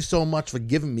thank you so much for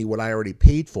giving me what I already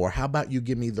paid for. How about you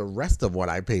give me the rest of what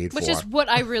I paid Which for? is what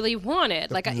I really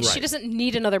wanted. Like, she Right. doesn't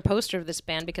need another poster of this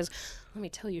band because, let me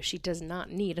tell you, she does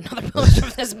not need another poster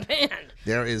of this band.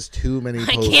 There is too many I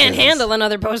posters. can't handle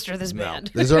another poster of this No,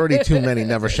 band. there's already too many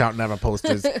Never Shout Never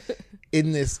posters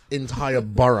in this entire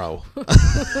borough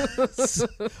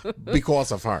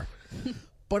because of her.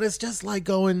 But it's just like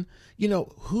going,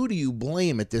 who do you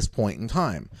blame at this point in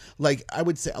time? Like, I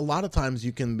would say a lot of times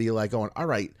you can be like going, all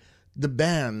right, the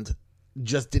band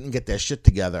just didn't get their shit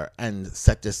together and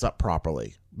set this up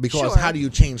properly. Because Sure. how do you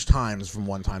change times from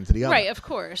one time to the other? Right, of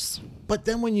course. But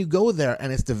then when you go there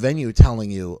and it's the venue telling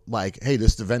you, like, hey,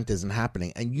 this event isn't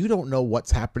happening, and you don't know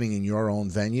what's happening in your own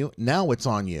venue, now it's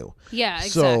on you. Yeah,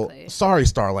 exactly. So, sorry,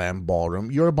 Starland Ballroom.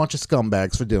 You're a bunch of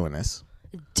scumbags for doing this.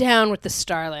 Down with the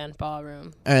Starland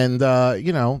Ballroom. And,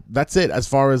 that's it as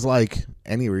far as, like,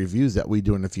 any reviews that we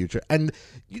do in the future. And,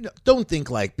 don't think,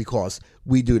 like, because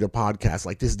we do the podcast,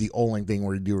 like, this is the only thing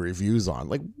we do reviews on.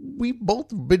 Like, we've both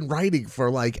been writing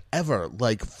for, like, ever,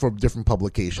 like, for different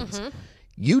publications. Mm-hmm.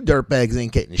 You dirtbags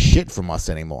ain't getting shit from us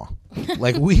anymore.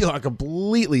 Like, we are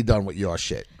completely done with your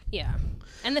shit. Yeah.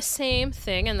 And the same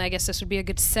thing, and I guess this would be a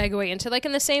good segue into, like,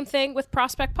 and the same thing with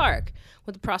Prospect Park,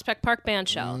 with the Prospect Park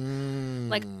Bandshell.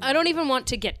 Like, I don't even want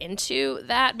to get into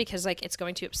that because, like, it's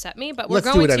going to upset me, but we're Let's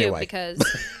do going it to anyway. because,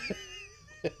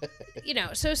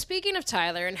 so speaking of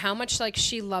Tyler and how much, like,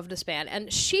 she loved this band,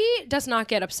 and she does not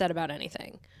get upset about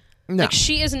anything. No. Like,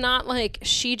 she is not, like,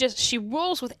 she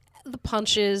rolls with the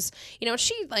punches.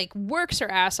 She, like, works her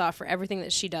ass off for everything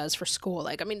that she does for school.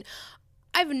 Like, I mean,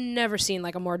 I've never seen,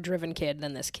 like, a more driven kid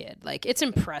than this kid. Like, it's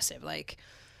impressive. Like,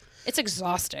 it's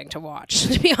exhausting to watch,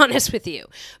 to be honest with you.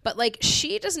 But, like,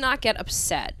 she does not get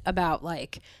upset about,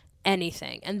 like,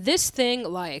 anything. And this thing,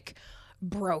 like,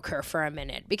 broke her for a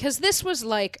minute because this was,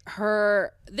 like,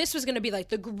 this was going to be, like,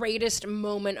 the greatest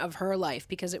moment of her life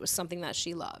because it was something that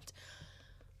she loved.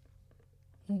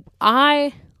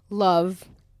 I love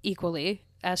equally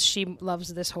as she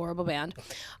loves this horrible band.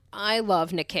 I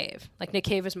love Nick Cave. Like, Nick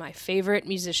Cave is my favorite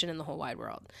musician in the whole wide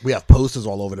world. We have posters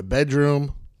all over the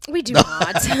bedroom. We do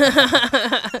not.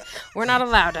 We're not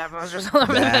allowed to have posters all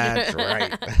over the That's bedroom.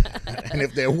 right. And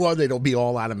if there were, they'd be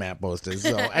all out of map posters.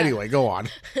 So anyway, go on.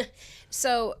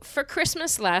 So for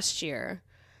Christmas last year,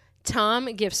 Tom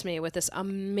gifts me with this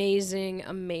amazing,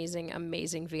 amazing,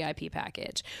 amazing VIP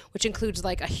package, which includes,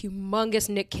 like, a humongous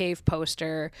Nick Cave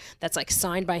poster that's, like,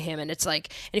 signed by him. And it's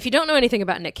like, and if you don't know anything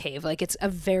about Nick Cave, like, it's a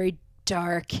very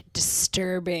dark,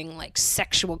 disturbing, like,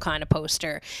 sexual kind of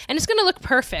poster. And it's going to look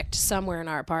perfect somewhere in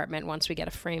our apartment once we get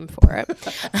a frame for it.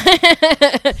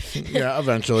 Yeah,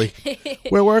 eventually.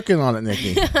 We're working on it,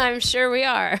 Nikki. I'm sure we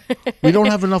are. We don't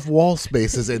have enough wall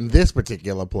spaces in this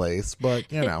particular place, but,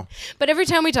 But every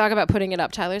time we talk about putting it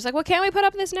up, Tyler's like, well, can't we put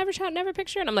up this Never Shout Never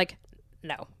picture? And I'm like,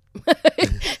 no.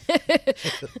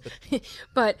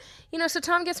 But, so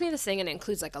Tom gets me this thing, and it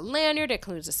includes, like, a lanyard, it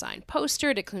includes a signed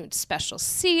poster, it includes special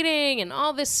seating and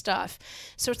all this stuff.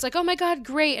 So it's like, oh my God,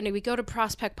 great. And we go to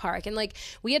Prospect Park, and, like,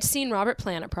 we had seen Robert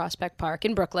Plant at Prospect Park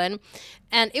in Brooklyn,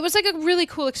 and it was, like, a really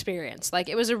cool experience. Like,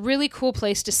 it was a really cool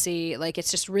place to see. Like,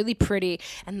 it's just really pretty.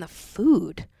 And the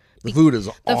food. the food is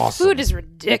The awesome. food is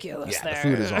ridiculous Yeah, the there.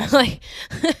 food is awesome. Like,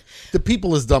 The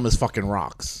people is dumb as fucking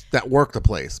rocks that work the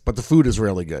place, but the food is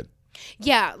really good.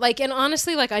 yeah, like, and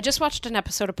honestly, like, I just watched an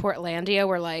episode of Portlandia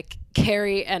where, like,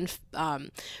 Carrie and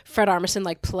Fred Armisen,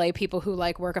 like, play people who,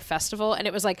 like, work a festival, and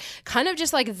it was, like, kind of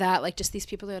just like that, like, just these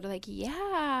people that are like,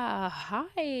 yeah,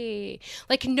 hi.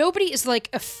 Like, nobody is, like,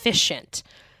 efficient.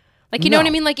 Like, you know No. what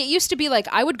I mean? Like, it used to be like,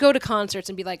 I would go to concerts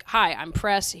and be like, hi, I'm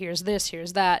press, here's this,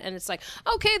 here's that. And it's like,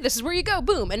 okay, this is where you go,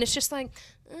 boom. And it's just like,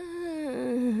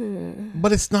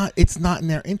 But it's not in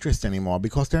their interest anymore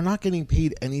because they're not getting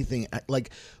paid anything.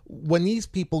 Like, when these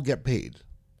people get paid,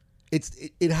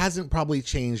 it hasn't probably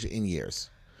changed in years.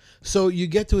 So you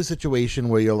get to a situation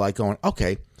where you're like going,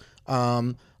 okay,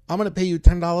 I'm going to pay you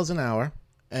 $10 an hour.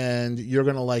 And you're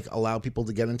going to, like, allow people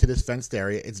to get into this fenced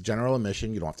area. It's general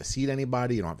admission. You don't have to seat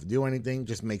anybody. You don't have to do anything.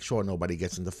 Just make sure nobody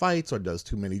gets into fights or does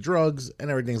too many drugs,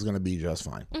 and everything's going to be just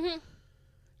fine. Mm-hmm.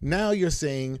 Now you're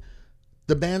saying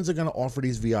the bands are going to offer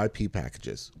these VIP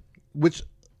packages, which,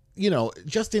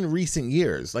 just in recent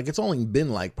years, like, it's only been,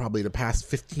 like, probably the past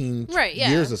 15 Right, yeah.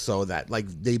 years or so that, like,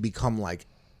 they become, like,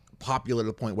 popular to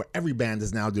the point where every band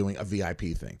is now doing a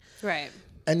VIP thing. right.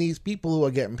 And these people who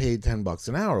are getting paid $10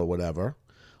 an hour or whatever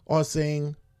are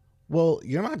saying, well,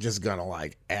 you're not just gonna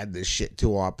like add this shit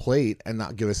to our plate and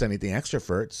not give us anything extra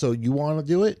for it. So you want to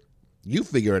do it? You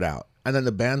figure it out. And then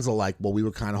the bands are like, well, we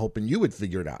were kind of hoping you would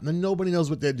figure it out. And then nobody knows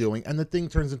what they're doing, and the thing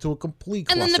turns into a complete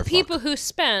clusterfuck. And then the people who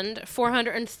spend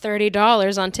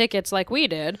 $430 on tickets like we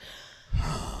did,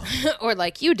 or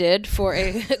like you did for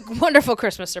a wonderful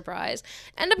Christmas surprise,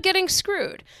 end up getting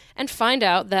screwed and find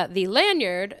out that the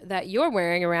lanyard that you're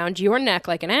wearing around your neck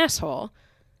like an asshole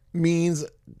means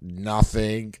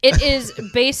nothing. It is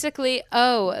basically,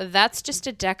 oh, that's just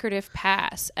a decorative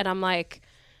pass. And I'm like,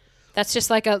 that's just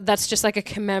like a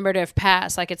commemorative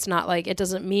pass. Like, it's not like, it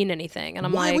doesn't mean anything. And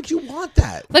I'm Why like, would you want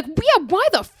that? like, yeah, why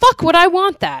the fuck would I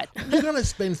want that? You're gonna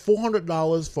spend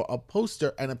 $400 for a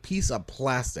poster and a piece of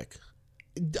plastic.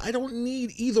 I don't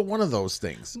need either one of those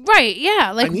things. Right,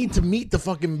 yeah. Like, I need to meet the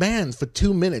fucking band for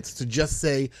 2 minutes to just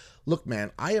say, look, man,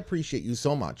 I appreciate you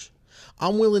so much.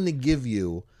 I'm willing to give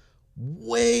you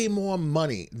way more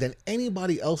money than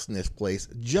anybody else in this place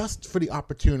just for the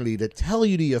opportunity to tell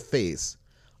you to your face,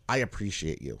 I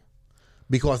appreciate you.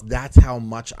 Because that's how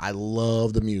much I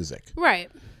love the music. right.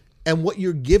 And what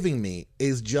you're giving me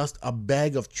is just a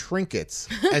bag of trinkets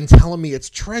and telling me it's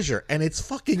treasure. And it's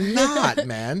fucking not,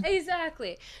 man.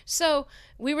 Exactly. So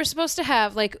we were supposed to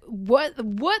have, like, what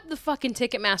the fucking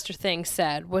Ticketmaster thing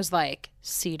said was, like,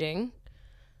 seating,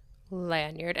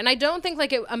 lanyard. And I don't think,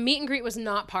 like, a meet and greet was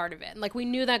not part of it. And, like, we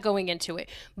knew that going into it.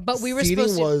 But we were Seating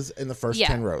supposed to... was in the first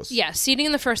 10 rows. Yeah, seating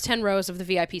in the first 10 rows of the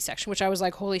VIP section, which I was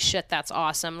like, holy shit, that's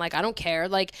awesome. Like, I don't care.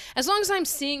 Like, as long as I'm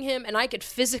seeing him and I could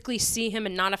physically see him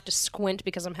and not have to squint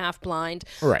because I'm half blind.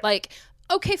 Right. Like,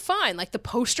 okay, fine. Like, the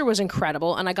poster was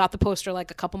incredible. And I got the poster,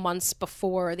 like, a couple months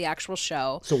before the actual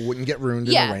show. So it wouldn't get ruined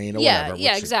in the rain or whatever.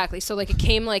 Yeah, exactly. So, like, it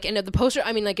came, like, into the poster.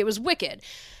 I mean, like, it was wicked.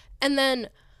 And then...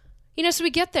 You know, so we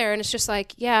get there and it's just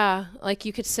like, yeah, like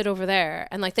you could sit over there.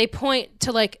 And like they point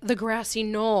to like the grassy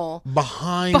knoll.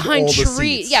 Behind all the trees.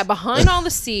 seats. Yeah, behind all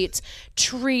the seats,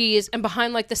 trees, and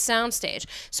behind like the sound stage.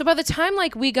 So by the time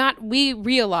like we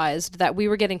realized that we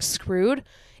were getting screwed,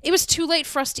 it was too late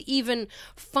for us to even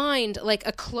find like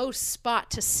a close spot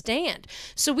to stand.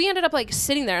 So we ended up like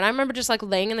sitting there and I remember just like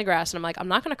laying in the grass and I'm like, I'm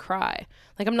not going to cry.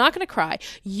 Like, I'm not going to cry.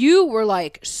 You were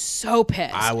like so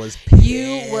pissed. I was pissed.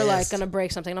 You were like going to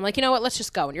break something. And I'm like, you know what? Let's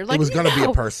just go. And you're like, It was going to be "No."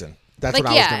 a person. That's Like,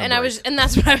 what I was yeah, going to break. and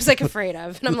that's what I was like afraid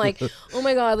of. And I'm like, oh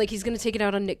my God, like he's going to take it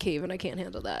out on Nick Cave and I can't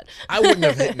handle that. I wouldn't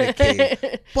have hit Nick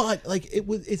Cave. But like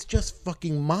it's just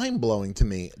fucking mind blowing to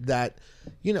me that,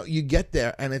 you know, you get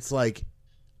there and it's like,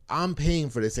 I'm paying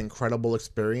for this incredible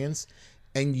experience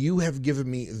and you have given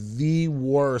me the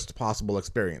worst possible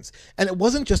experience. And it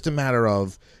wasn't just a matter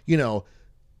of, you know,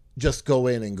 just go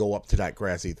in and go up to that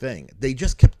grassy thing. They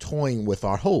just kept toying with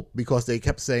our hope because they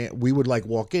kept saying, we would like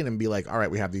walk in and be like, all right,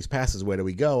 we have these passes. Where do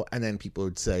we go? And then people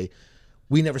would say,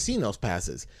 we never seen those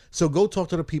passes. So go talk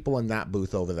to the people in that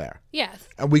booth over there. Yeah.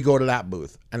 And we go to that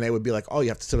booth and they would be like, oh, you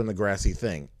have to sit on the grassy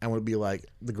thing. And it would be like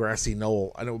the grassy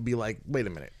knoll. And it would be like, wait a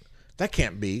minute, that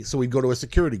can't be. So we'd go to a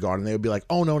security guard and they would be like,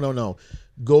 oh, no.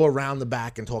 Go around the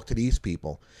back and talk to these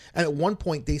people. And at one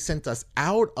point they sent us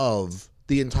out of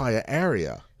the entire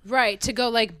area. Right, to go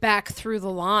like back through the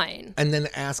line. And then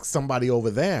ask somebody over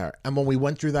there. And when we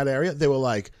went through that area, they were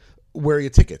like, where are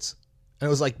your tickets? And it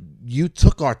was like, you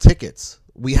took our tickets.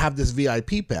 We have this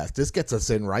VIP pass. This gets us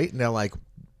in, right? And they're like,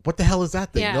 what the hell is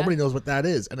that thing? Yeah. Nobody knows what that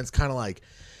is. And it's kind of like,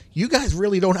 you guys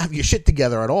really don't have your shit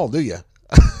together at all, do you?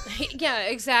 Yeah,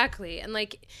 exactly. And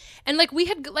like we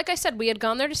had, like I said, we had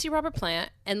gone there to see Robert Plant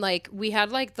and like we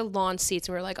had like the lawn seats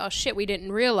and we were like, oh shit, we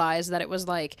didn't realize that it was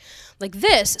like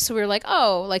this. So we were like,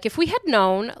 oh, like if we had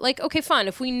known, like, okay, fine.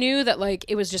 If we knew that like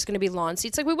it was just going to be lawn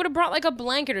seats, like we would have brought like a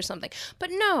blanket or something. But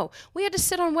no, we had to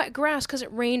sit on wet grass because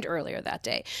it rained earlier that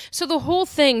day. So the whole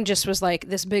thing just was like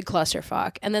this big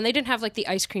clusterfuck. And then they didn't have like the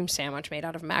ice cream sandwich made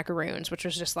out of macaroons, which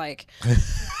was just like,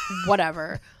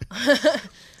 whatever.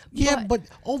 Yeah, but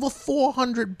over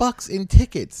 $400 in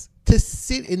tickets to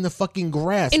sit in the fucking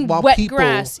grass In while wet people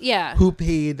grass, yeah. who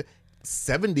paid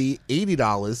 $70,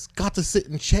 $80 got to sit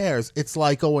in chairs. It's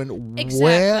like going,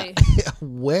 Exactly.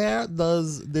 where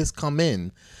does this come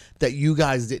in that you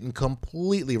guys didn't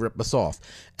completely rip us off?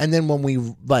 And then when we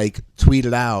like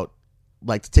tweeted out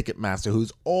like Ticketmaster,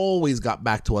 who's always got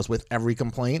back to us with every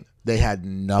complaint, they had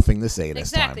nothing to say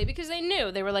this Exactly, time. because they knew.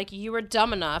 They were like, you were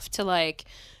dumb enough to like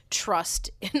trust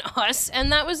in us,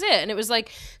 and that was it. And it was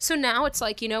like, so now it's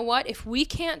like, you know what, if we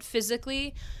can't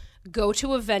physically go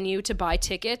to a venue to buy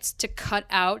tickets to cut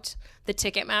out the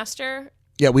Ticketmaster,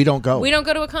 Yeah, we don't go. we don't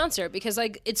go to a concert because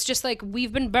like it's just like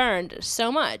we've been burned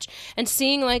so much. And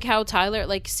seeing like how Tyler,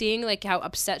 like seeing like how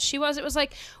upset she was, it was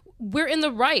like we're in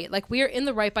the right. Like we are in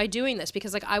the right by doing this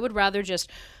because like I would rather just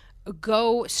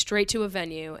go straight to a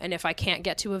venue, and if I can't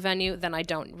get to a venue, then I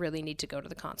don't really need to go to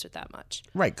the concert that much.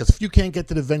 Right, because if you can't get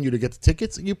to the venue to get the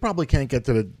tickets, you probably can't get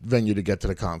to the venue to get to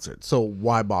the concert. So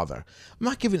why bother? I'm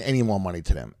not giving any more money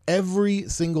to them. Every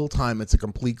single time it's a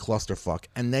complete clusterfuck,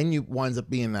 and then you winds up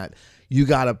being that you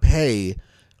got to pay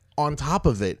on top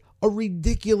of it a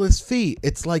ridiculous fee.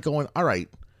 It's like going, all right,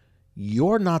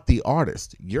 you're not the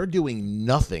artist. You're doing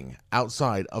nothing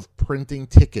outside of printing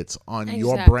tickets on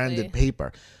your Exactly. branded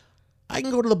paper. I can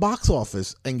go to the box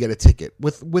office and get a ticket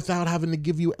without having to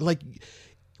give you, like,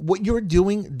 what you're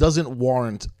doing doesn't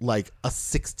warrant like a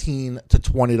 $16 to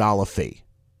 $20 fee.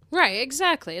 Right,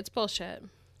 exactly. It's bullshit.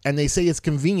 And they say it's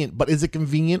convenient, but is it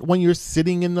convenient when you're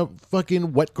sitting in the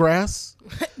fucking wet grass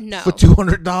No. for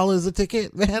 $200 a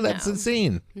ticket? Man, that's No.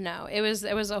 insane. No, it was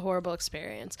a horrible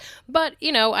experience. But,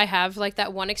 you know, I have like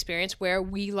that one experience where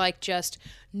we like just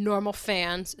normal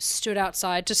fans stood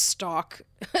outside to stalk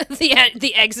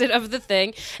the exit of the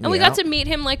thing, and we got Yeah. to meet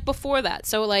him like before that.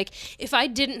 So like if I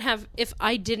didn't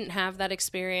have that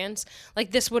experience,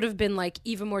 like this would have been like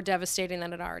even more devastating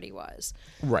than it already was.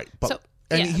 Right. But, So,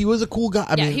 and yeah. he was a cool guy.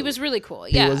 I Yeah, mean, he was really cool.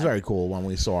 He Yeah. was very cool when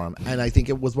we saw him. And I think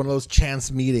it was one of those chance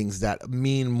meetings that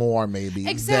mean more maybe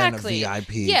Exactly. than a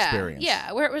VIP yeah, experience.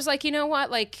 Yeah, where it was like, you know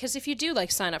what, like, because if you do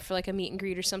like sign up for like a meet and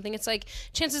greet or something, it's like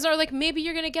chances are like maybe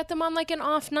you're gonna get them on like an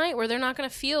off night where they're not gonna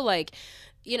feel like,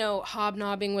 you know,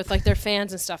 hobnobbing with like their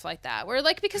fans and stuff like that. Where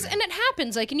like because and it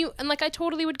happens like and like I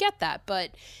totally would get that,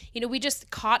 but you know we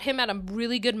just caught him at a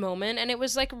really good moment, and it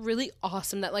was like really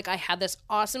awesome that like I had this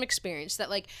awesome experience that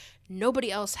like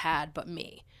nobody else had but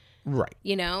me. Right.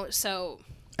 You know, so.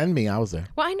 And me, I was there.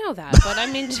 Well, I know that, but I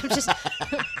mean, just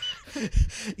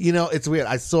You know, it's weird.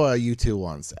 I saw a U2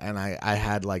 once, and I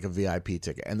had like a VIP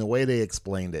ticket, and the way they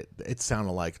explained it, it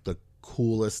sounded like the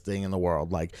coolest thing in the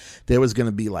world. Like there was going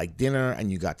to be like dinner,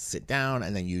 and you got to sit down,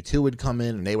 and then U2 would come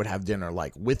in, and they would have dinner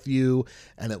like with you,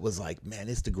 and it was like, man,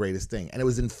 it's the greatest thing. And it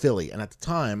was in Philly, and at the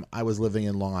time, I was living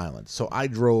in Long Island, so I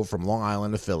drove from Long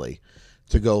Island to Philly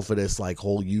to go for this like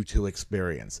whole U2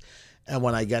 experience. And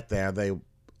when I get there, they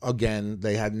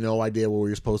had no idea where we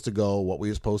were supposed to go, what we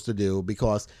were supposed to do,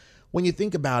 because when you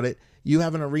think about it, you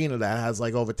have an arena that has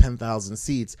like over 10,000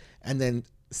 seats, and then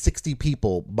 60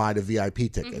 people buy the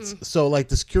VIP tickets. So like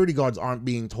the security guards aren't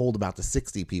being told about the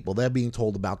 60 people, they're being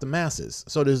told about the masses.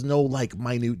 So there's no like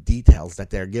minute details that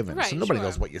they're given. Right, so nobody sure.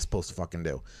 knows what you're supposed to fucking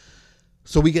do.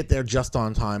 So we get there just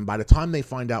on time. By the time they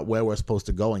find out where we're supposed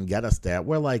to go and get us there,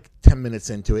 we're like 10 minutes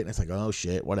into it, and it's like, oh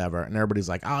shit, whatever. And everybody's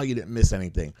like, oh, you didn't miss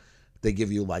anything. They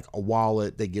give you like a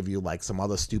wallet, they give you like some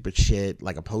other stupid shit,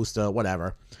 like a poster,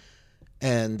 whatever.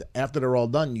 And after they're all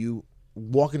done, you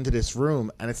walk into this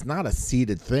room, and it's not a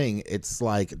seated thing. It's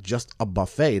like just a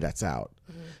buffet that's out.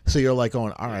 So you're like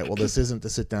going, all right, well, this isn't the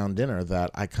sit-down dinner that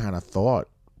I kind of thought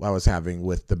I was having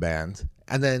with the band.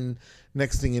 And then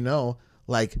next thing you know,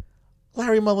 like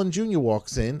Larry Mullen Jr.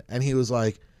 walks in, and he was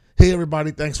like, hey,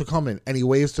 everybody, thanks for coming. And he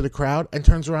waves to the crowd and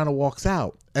turns around and walks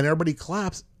out. And everybody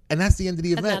claps, and that's the end of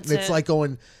the event. that's And it's it. like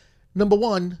going, number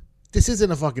one, this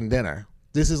isn't a fucking dinner.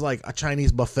 This is like a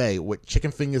Chinese buffet with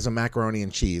chicken fingers and macaroni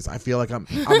and cheese. I feel like I'm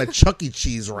at Chuck E.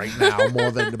 Cheese right now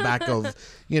more than the back of,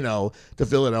 you know, the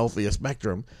Philadelphia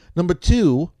Spectrum. Number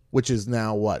two, which is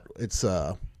now what? It's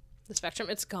the Spectrum.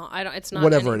 It's gone. It's not.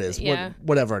 whatever it anything- is. Yeah.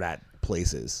 Whatever that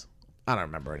place is. I don't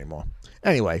remember anymore.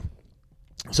 Anyway,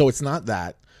 so it's not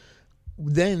that.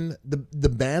 Then the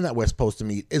band that we're supposed to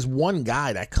meet is one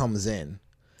guy that comes in.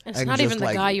 It's and not just even the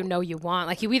like- guy you know you want.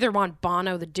 Like you either want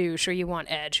Bono the douche or you want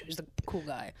Edge, who's the cool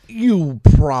guy. You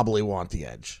probably want the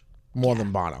Edge more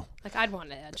than Bono. Like I'd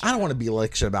want Edge. I don't want to be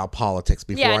lectured about politics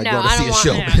before Yeah, I no, go to I see don't a want-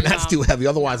 show. yeah, Man, that's no. too heavy.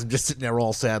 Otherwise, I'm just sitting there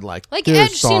all sad, like Like "There's Edge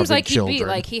seems starving like he'd be children."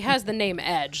 like he has the name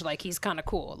Edge. Like he's kind of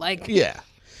cool. Like Yeah.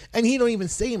 And he don't even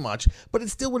say much, but it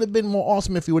still would have been more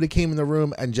awesome if he would have came in the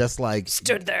room and just like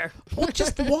stood there. or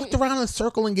just walked around in a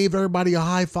circle and gave everybody a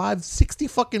high five. 60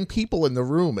 fucking people in the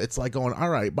room. It's like going, all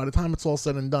right, by the time it's all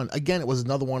said and done. Again, it was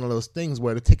another one of those things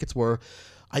where the tickets were,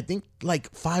 I think,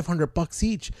 like $500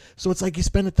 each. So it's like you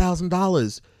spend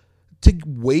 $1,000 to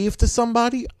wave to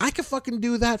somebody. I could fucking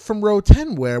do that from row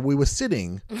 10 where we were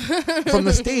sitting from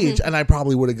the stage, and I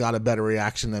probably would have got a better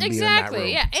reaction than being in that room.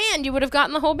 Exactly. Yeah, and you would have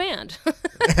gotten the whole band.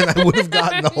 And I would have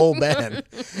gotten the whole band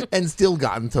and still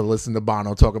gotten to listen to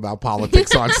Bono talk about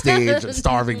politics on stage and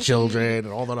starving children and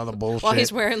all that other bullshit. While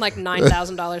he's wearing like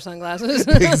 $9,000 sunglasses.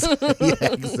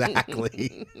 Yeah,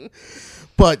 exactly.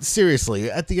 But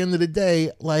seriously, at the end of the day,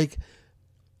 like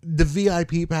the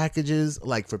VIP packages,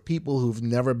 like for people who've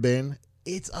never been,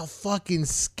 it's a fucking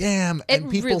scam, It and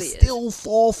people really is. still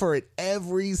fall for it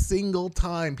every single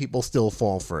time. People still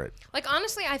fall for it. Like,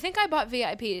 honestly, I think I bought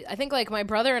VIP. I think, like, my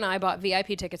brother and I bought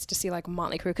VIP tickets to see, like,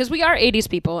 Motley Crue. Because we are 80s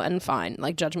people, and fine.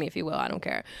 Like, judge me if you will. I don't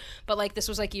care. But, like, this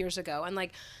was, like, years ago. And,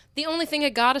 like, the only thing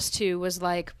it got us to was,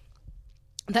 like,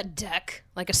 that deck.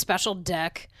 Like, a special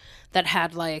deck that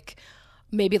had, like,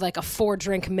 maybe, like, a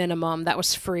 4-drink minimum that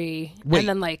was free. Wait. And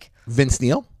then, like... Vince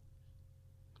Neil?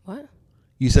 What?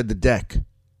 You said the deck.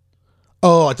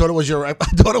 Oh, I thought it was your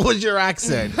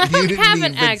accent. You didn't have mean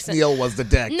an Vince accent. Neil was the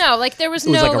deck. No, like, there was It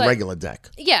was no... like a regular deck.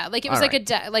 Yeah, like, it was All like a right.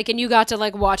 deck, like, and you got to,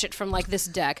 like, watch it from, like, this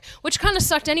deck, which kind of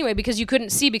sucked anyway, because you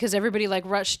couldn't see, because everybody, like,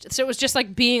 rushed, so it was just,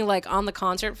 like, being, like, on the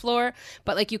concert floor,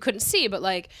 but, like, you couldn't see, but,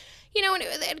 like, you know, and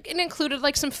it included,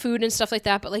 like, some food and stuff like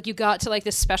that, but, like, you got to, like,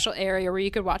 this special area where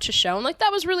you could watch a show, and, like,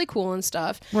 that was really cool and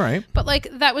stuff. Right. But, like,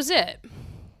 that was it.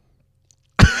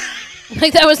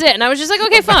 Like, that was it. And I was just like,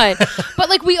 okay, fine. But,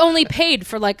 like, we only paid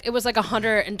for, like, it was like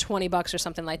 $120 or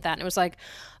something like that. And it was like,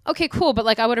 okay, cool. But,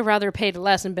 like, I would have rather paid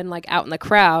less and been, like, out in the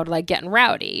crowd, like, getting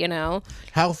rowdy, you know?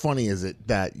 How funny is it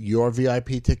that your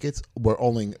VIP tickets were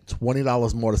only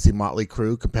 $20 more to see Motley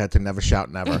Crue compared to Never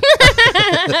Shout Never?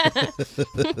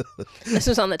 This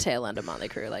was on the tail end of Motley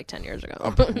Crue, like, 10 years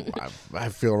ago. I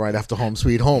feel right after Home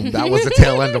Sweet Home. That was the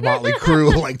tail end of Motley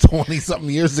Crue like 20-something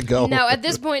years ago. No, at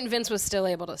this point, Vince was still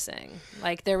able to sing.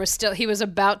 Like, there was still, he was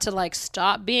about to, like,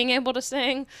 stop being able to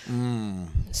sing.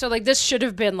 So, like, this should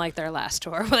have been, like, their last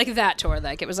tour. Like, that tour.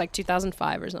 Like, it was, like,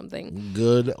 2005 or something.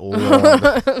 Good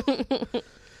Lord.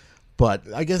 But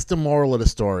I guess the moral of the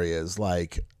story is,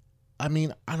 like, I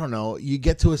mean, I don't know. You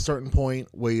get to a certain point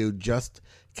where you just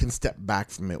can step back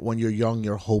from it. When you're young,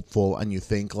 you're hopeful, and you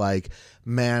think, like,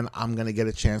 man, I'm going to get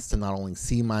a chance to not only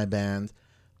see my band,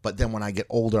 but then when I get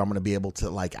older, I'm going to be able to,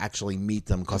 like, actually meet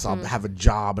them because I'll have a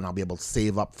job and I'll be able to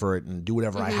save up for it and do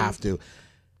whatever I have to.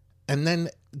 And then,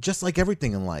 just like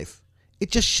everything in life, it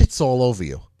just shits all over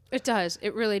you. It does.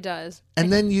 It really does.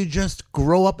 And then you just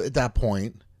grow up at that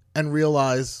point and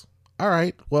realize, all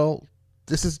right, well,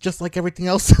 this is just like everything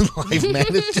else in life, man.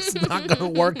 It's just not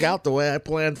going to work out the way I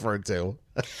planned for it to.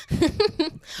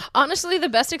 Honestly, the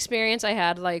best experience I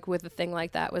had, like, with a thing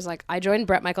like that was, like, I joined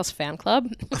Bret Michaels fan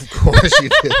club. Of course you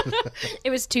did. It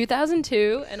was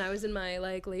 2002, and I was in my,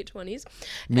 like, late 20s.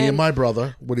 Me and my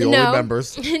brother were the only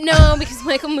members. No, because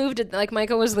Michael moved. Like,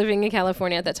 Michael was living in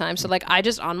California at that time. So, like, I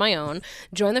just, on my own,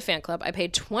 joined the fan club. I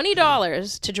paid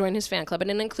 $20 to join his fan club, and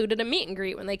it included a meet and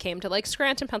greet when they came to, like,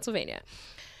 Scranton, Pennsylvania.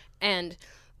 And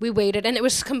we waited, and it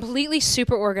was completely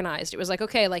super organized. It was like,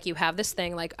 okay, like, you have this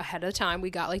thing, like, ahead of time.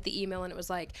 We got, like, the email, and it was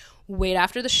like, wait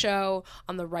after the show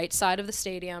on the right side of the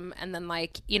stadium, and then,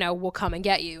 like, you know, we'll come and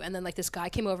get you. And then, like, this guy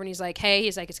came over, and he's like, hey,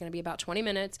 he's like, it's going to be about 20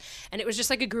 minutes. And it was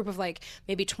just, like, a group of, like,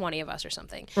 maybe 20 of us or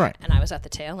something. Right. And I was at the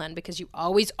tail end because you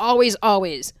always, always,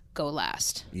 always go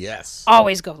last. Yes.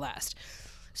 Always go last.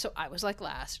 So I was, like,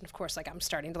 last. And, of course, like, I'm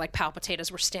starting to, like, palpitate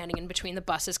as we're standing in between the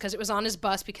buses because it was on his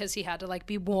bus because he had to, like,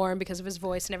 be warm because of his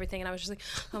voice and everything. And I was just like,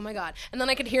 oh, my God. And then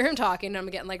I could hear him talking, and I'm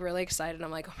getting, like, really excited. And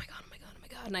I'm like, oh, my God, oh, my God, oh, my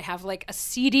God. And I have, like, a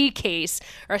CD case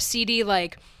or a CD,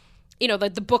 like, you know,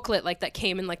 like, the booklet, like, that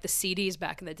came in, like, the CDs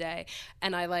back in the day.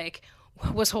 And I, like,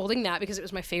 was holding that because it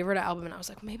was my favorite album, and I was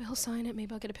like, maybe he'll sign it,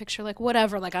 maybe I'll get a picture, like,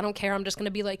 whatever, like, I don't care, I'm just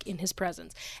gonna be, like, in his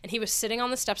presence. And he was sitting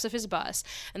on the steps of his bus,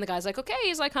 and the guy's like, okay,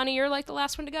 he's like, honey, you're, like, the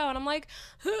last one to go. And I'm like,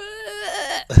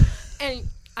 and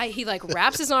he, like,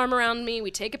 wraps his arm around me,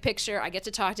 we take a picture, I get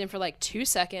to talk to him for, like, 2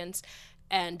 seconds.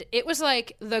 And it was,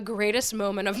 like, the greatest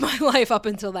moment of my life up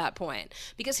until that point.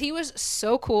 Because he was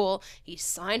so cool. He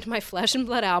signed my Flesh and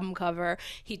Blood album cover.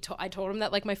 I told him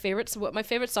that, like, what my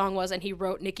favorite song was, and he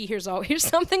wrote, Nikki, here's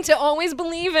something to always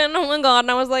believe in. Oh, my God.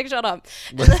 And I was like, shut up.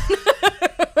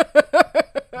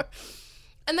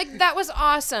 And, like, that was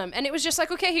awesome. And it was just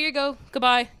like, okay, here you go.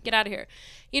 Goodbye. Get out of here.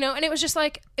 You know, and it was just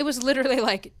like, it was literally,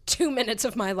 like, 2 minutes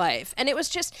of my life. And it was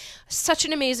just such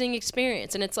an amazing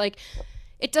experience. And it's like,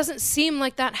 it doesn't seem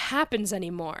like that happens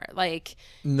anymore. Like,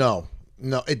 No,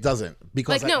 it doesn't.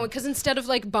 Because like, because instead of,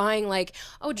 like, buying, like,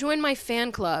 oh, join my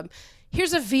fan club,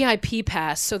 here's a VIP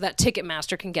pass so that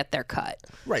Ticketmaster can get their cut.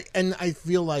 Right. And I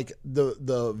feel like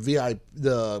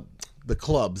the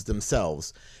clubs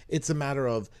themselves, it's a matter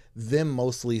of them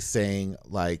mostly saying,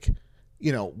 like,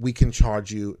 you know, we can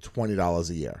charge you $20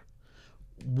 a year.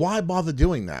 Why bother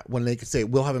doing that when they could say,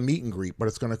 we'll have a meet and greet, but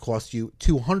it's going to cost you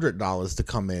 $200 to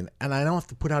come in, and I don't have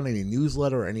to put out any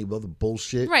newsletter or any other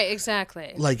bullshit. Right,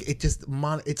 exactly. Like, it just,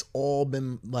 it's all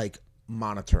been, like,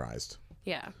 monetized.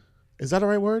 Yeah. Is that the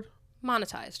right word?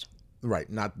 Monetized. Right,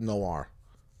 not no R.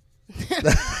 It's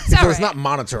So all it's right. not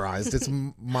monetized, it's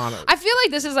I feel like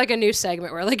this is like a new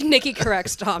segment where, like, Nikki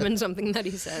corrects Tom in something that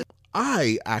he says.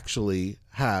 I actually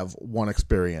have one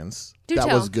experience Do that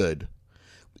tell. was good.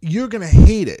 You're going to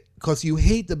hate it because you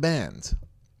hate the band.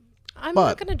 I'm But-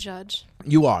 not going to judge.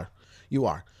 You are.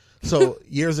 So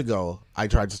years ago, I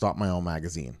tried to start my own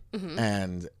magazine. Mm-hmm.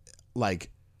 And like,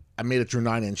 I made it through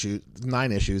 9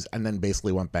 issues and then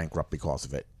basically went bankrupt because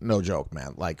of it. No joke,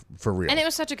 man. Like, for real. And it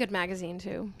was such a good magazine,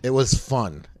 too. It was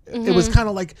fun. Mm-hmm. It was kind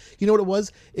of like, you know what it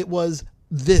was? It was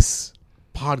this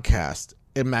podcast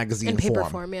in magazine In paper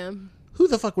form, yeah. Who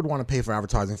the fuck would want to pay for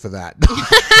advertising for that?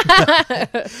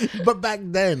 But back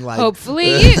then, like, Hopefully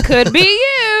it could be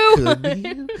you. could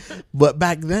be. But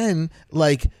back then,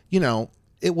 like, you know,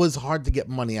 it was hard to get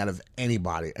money out of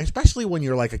anybody, especially when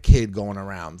you're like a kid going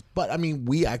around. But I mean,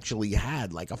 we actually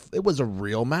had like it was a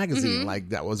real magazine like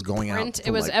that was going Print, out.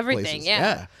 it was like, everything, places.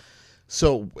 yeah.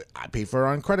 So I paid for it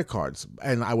on credit cards,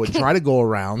 and I would try to go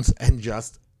around and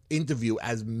just interview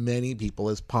as many people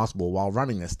as possible while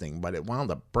running this thing. But it wound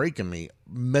up breaking me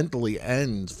mentally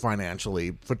and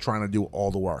financially for trying to do all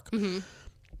the work.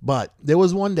 But there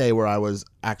was one day where I was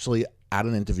actually at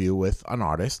an interview with an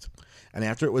artist, and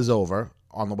after it was over,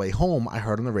 on the way home, I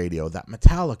heard on the radio that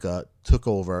Metallica took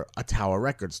over a Tower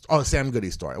Records, Sam Goody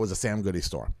store. It was a Sam Goody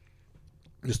store.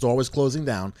 The store was closing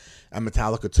down, and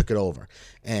Metallica took it over.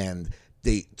 And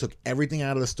they took everything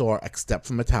out of the store except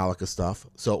for Metallica stuff.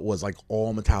 So it was like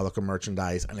all Metallica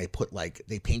merchandise, and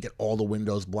they painted all the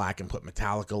windows black and put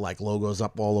Metallica like logos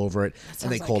up all over it, and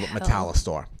they sounds called like it hell. Metallica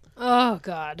Store. Oh,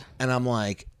 God. And I'm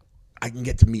like, I can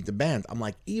get to meet the band. I'm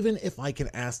like, even if I can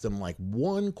ask them like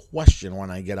one question when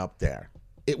I get up there,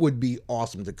 it would be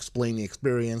awesome to explain the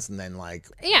experience and then like.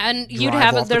 Yeah, and you'd Drive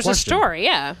have off the there's a question. story,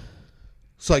 yeah.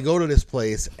 So I go to this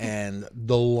place and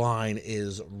the line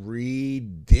is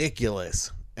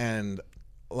ridiculous. And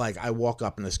like I walk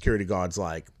up and the security guard's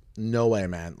like, no way,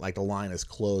 man. Like the line is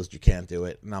closed. You can't do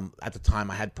it. And at the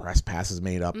time I had press passes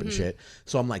made up and shit.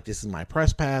 So I'm like, this is my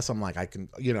press pass. I'm like, I can,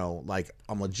 you know, like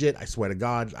I'm legit. I swear to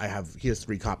God, here's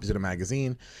 3 copies of the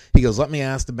magazine. He goes, let me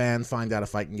ask the band, find out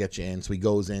if I can get you in. So he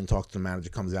goes in, talks to the manager,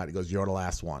 comes out. He goes, you're the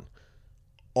last one.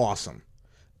 Awesome.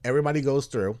 Everybody goes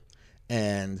through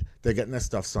and they're getting their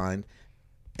stuff signed.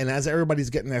 And as everybody's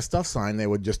getting their stuff signed, they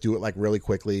would just do it like really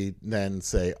quickly, then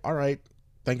say, all right,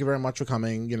 thank you very much for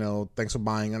coming. You know, thanks for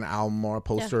buying an album or a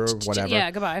poster or whatever.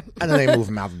 Yeah, goodbye. And then they move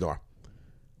them out the door.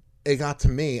 It got to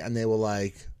me and they were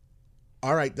like,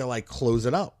 all right, they're like, close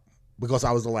it up because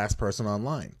I was the last person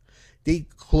online. They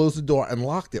closed the door and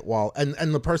locked it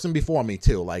and the person before me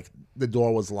too, like the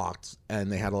door was locked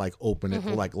and they had to like open it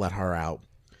to like let her out.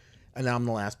 And now I'm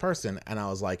the last person. And I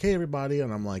was like, hey, everybody.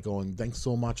 And I'm like going, thanks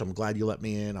so much. I'm glad you let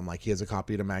me in. I'm like, here's a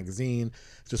copy of the magazine.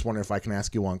 Just wondering if I can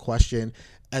ask you one question.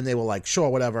 And they were like, sure,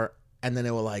 whatever. And then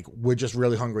they were like, we're just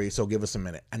really hungry, so give us a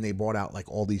minute. And they brought out like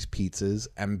all these pizzas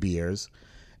and beers.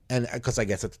 And because I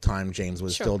guess at the time James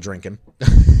was still drinking.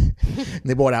 And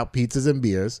they brought out pizzas and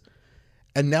beers.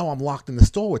 And now I'm locked in the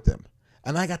store with them.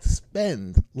 And I got to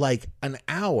spend like an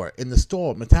hour in the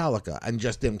store with Metallica and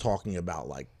just them talking about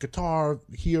like guitar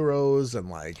heroes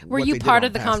and like. Were what you they did part on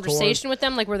of the past tours. conversation with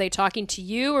them? Like, were they talking to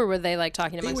you, or were they like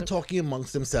talking They amongst were them? talking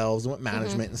amongst themselves and with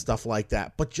management and stuff like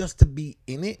that. But just to be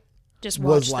in it Just watch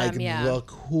was like them, yeah. the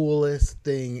coolest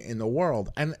thing in the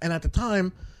world. And at the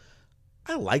time,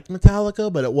 I liked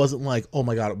Metallica, but it wasn't like, oh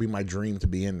my God, it would be my dream to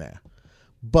be in there.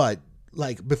 But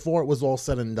like before it was all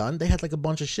said and done, they had like a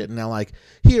bunch of shit. And they're like,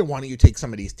 here, why don't you take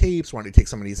some of these tapes? Why don't you take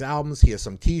some of these albums? Here's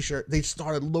some t-shirt. They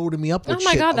started loading me up with Oh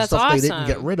my shit God, of that's stuff they didn't awesome.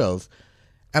 get rid of.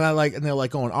 And they're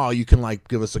like going, oh, you can like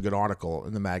give us a good article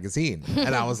in the magazine.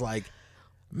 And I was like,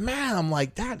 man, I'm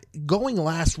like, that going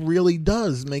last really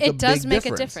does make a It big does make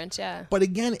difference. a difference, yeah. But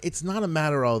again, it's not a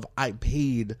matter of I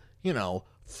paid, you know,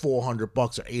 $400 or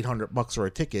 $800 for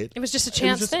a ticket. It was just a It was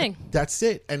chance just- thing. That's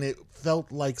it. And it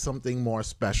felt like something more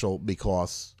special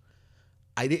because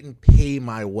I didn't pay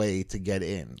my way to get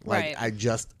in. Like Right. I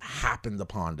just happened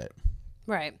upon it.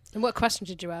 Right. And what question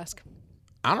did you ask?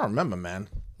 I don't remember, man.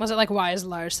 Was it like, why is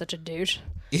Lars such a douche?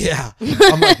 Yeah.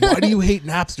 I'm like, why do you hate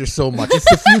Napster so much? It's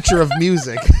the future of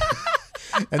music.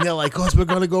 And they're like, cause we're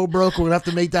gonna go broke. We're gonna have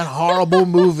to make that horrible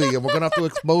movie, and we're gonna have to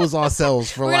expose ourselves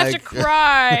for We're gonna like, have to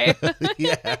cry.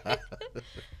 yeah.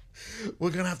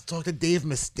 We're gonna have to talk to Dave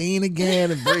Mustaine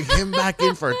again and bring him back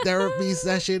in for a therapy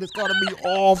session. It's gonna be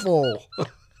awful.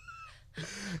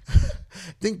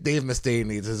 I think Dave Mustaine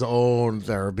needs his own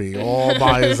therapy all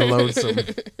by his lonesome.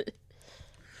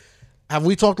 Have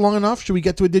we talked long enough? Should we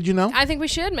get to a Did You Know? I think we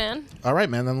should, man. All right,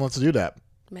 man. Then let's do that.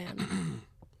 Man.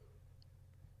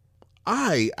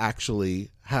 I actually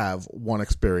have one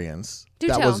experience Do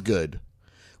that tell. was good.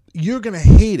 You're gonna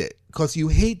hate it because you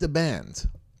hate the band.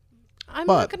 I'm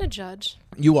But- not going to judge.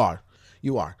 You are.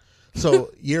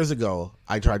 So years ago,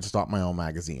 I tried to start my own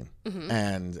magazine,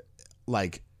 and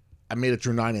like I made it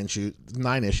through 9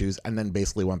 issues, and then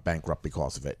basically went bankrupt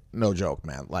because of it. No joke,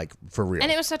 man. Like for real.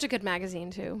 And it was such a good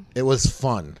magazine too. It was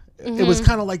fun. It was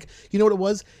kind of like, you know what it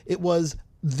was? It was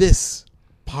this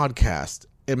podcast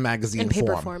in magazine In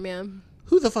paper form, yeah.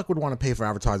 Who the fuck would want to pay for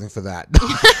advertising for that?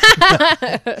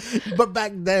 But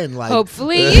back then, like,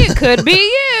 Hopefully it could be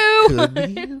you. could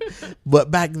be.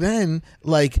 But back then,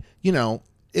 like, you know,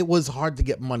 it was hard to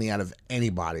get money out of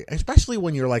anybody, especially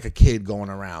when you're like a kid going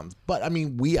around. But I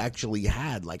mean, we actually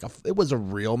had like it was a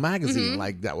real magazine,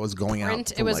 like that was going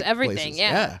Print, out. it was like, everything, places.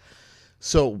 yeah.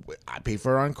 So I paid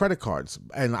for it on credit cards,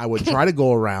 and I would try to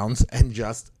go around and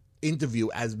just interview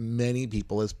as many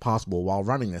people as possible while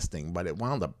running this thing, but it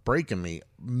wound up breaking me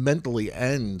mentally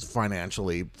and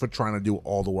financially for trying to do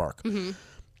all the work.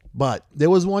 But there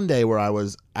was one day where I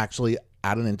was actually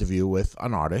at an interview with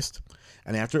an artist,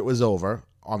 and after it was over,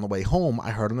 on the way home, I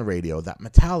heard on the radio that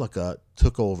Metallica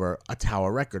took over a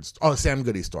Tower Records, a Sam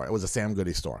Goody store. It was a Sam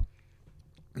Goody store.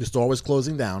 The store was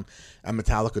closing down, and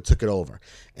Metallica took it over,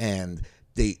 and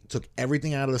they took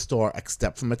everything out of the store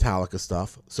except for Metallica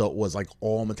stuff. So it was like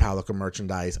all Metallica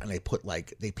merchandise, and they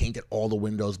painted all the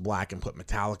windows black and put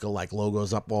Metallica like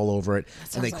logos up all over it,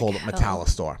 and they called it Metallica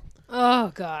Store.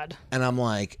 Oh God. And I'm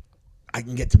like, I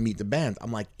can get to meet the band.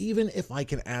 I'm like, even if I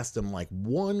can ask them like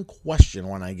one question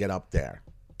when I get up there,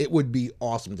 it would be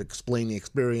awesome to explain the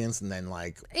experience, and then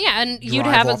like And you'd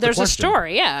drive have off the there's a question.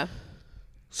 story, yeah.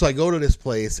 So I go to this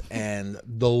place, and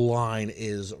the line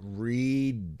is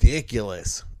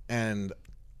ridiculous. And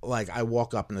like I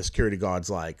walk up, and the security guard's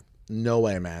like, "No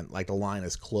way, man! Like the line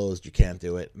is closed. You can't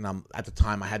do it." And at the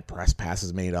time I had press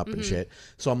passes made up and shit.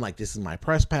 So I'm like, "This is my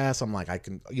press pass." I'm like, "I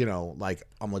can, you know, like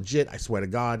I'm legit. I swear to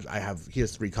God,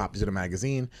 here's 3 copies of the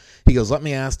magazine." He goes, "Let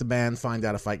me ask the band, find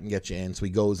out if I can get you in." So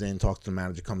he goes in, talks to the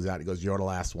manager, comes out. He goes, "You're the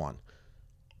last one."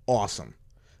 Awesome.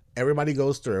 Everybody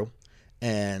goes through,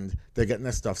 and they're getting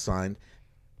their stuff signed.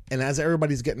 And as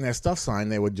everybody's getting their stuff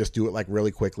signed, they would just do it like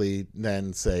really quickly,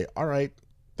 then say, "All right,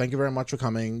 thank you very much for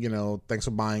coming. You know, thanks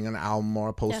for buying an album or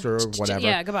a poster or whatever."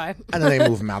 Yeah, goodbye. And then they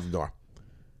move them out the door.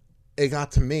 It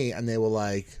got to me, and they were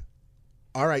like,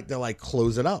 "All right," they're like,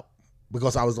 "Close it up,"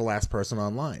 because I was the last person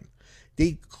online.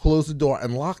 They closed the door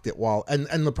and locked it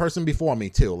and the person before me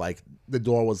too, like the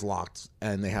door was locked,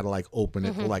 and they had to like open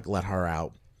it to like let her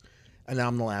out. And now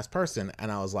I'm the last person,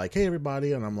 and I was like, "Hey,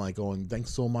 everybody," and I'm like going,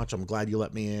 "Thanks so much. I'm glad you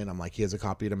let me in." I'm like, "Here's a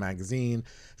copy of the magazine.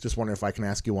 Just wondering if I can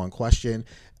ask you one question."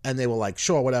 And they were like,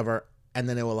 "Sure, whatever." And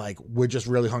then they were like, "We're just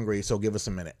really hungry, so give us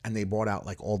a minute." And they brought out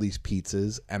like all these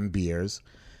pizzas and beers.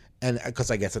 And because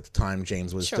I guess at the time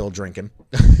James was still drinking.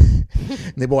 And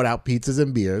they brought out pizzas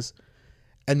and beers.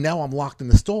 And now I'm locked in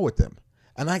the store with them.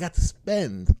 And I got to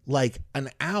spend like an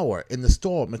hour in the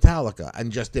store with Metallica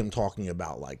and just them talking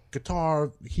about like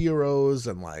guitar heroes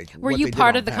and like. Were you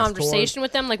part of the conversation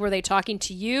with them? Like, were they talking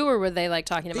to you, or were they like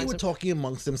talking They amongst were talking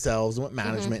amongst themselves and with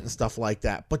management and stuff like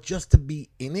that. But just to be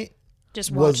in it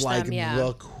just was watch like them, yeah.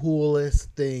 the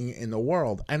coolest thing in the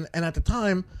world. And at the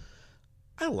time,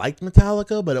 I liked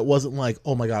Metallica, but it wasn't like,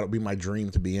 oh my God, it would be my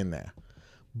dream to be in there.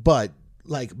 But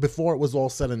like before it was all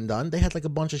said and done, they had like a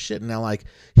bunch of shit, and they're like,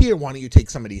 "Here, why don't you take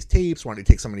some of these tapes? Why don't you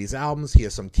take some of these albums?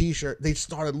 Here's some T-shirt." They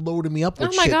started loading me up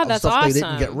with shit of that's stuff awesome. they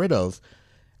didn't get rid of,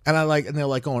 and they're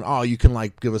like going, "Oh, you can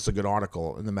like give us a good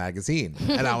article in the magazine,"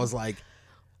 and I was like,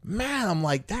 "Man, I'm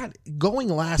like that going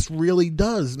last really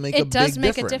does make a big difference." It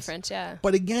does make a difference, yeah.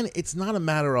 But again, it's not a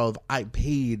matter of I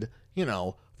paid, you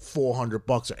know,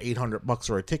 $400 or $800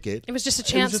 for a ticket. It was just a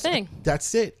chance thing.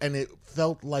 That's it. And it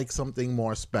felt like something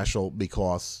more special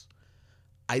because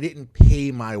I didn't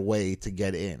pay my way to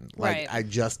get in. Like Right. I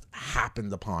just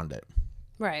happened upon it.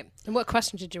 Right. And what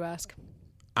question did you ask?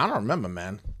 I don't remember,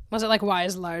 man. Was it like, why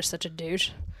is Lars such a douche?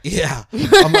 Yeah.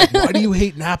 I'm like, why do you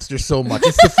hate Napster so much?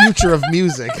 It's the future of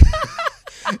music.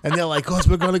 And they're like, "Cause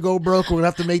we're gonna go broke. We're gonna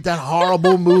have to make that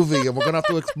horrible movie, and we're gonna have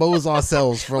to expose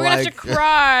ourselves for We're gonna like." have to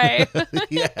cry.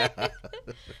 Yeah.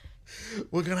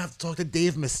 We're gonna have to talk to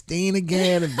Dave Mustaine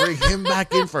again and bring him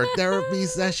back in for a therapy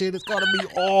session. It's gonna be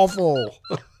awful.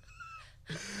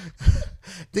 I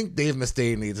think Dave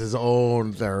Mustaine needs his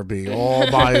own therapy all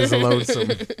by his lonesome.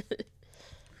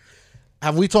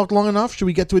 Have we talked long enough? Should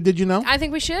we get to a Did You Know? I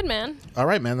think we should, man. All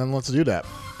right, man, then let's do that.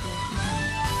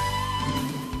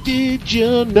 Did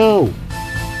you know?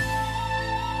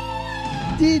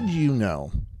 Did you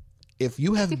know? If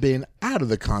you have been out of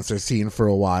the concert scene for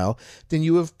a while, then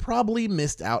you have probably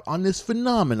missed out on this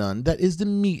phenomenon that is the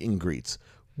meet and greets,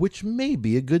 which may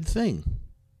be a good thing.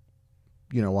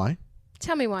 You know why?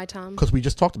 Tell me why, Tom. Because we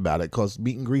just talked about it, because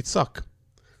meet and greets suck.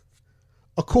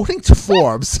 According to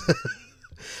Forbes,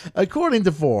 According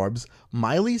to Forbes,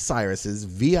 Miley Cyrus's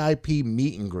VIP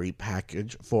meet and greet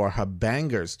package for her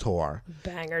Bangers tour,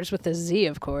 Bangers with a Z,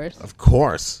 of course. of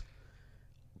course,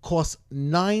 costs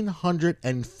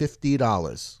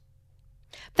 $950.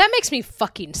 That makes me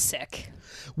fucking sick.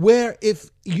 Where if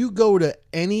you go to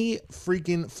any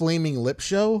freaking Flaming Lip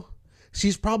show,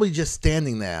 she's probably just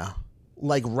standing there,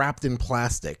 like wrapped in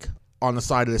plastic on the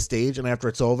side of the stage, and after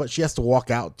it's over, she has to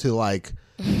walk out to like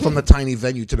from the tiny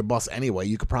venue to the bus anyway.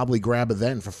 You could probably grab her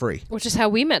then for free. Which is how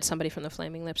we met somebody from the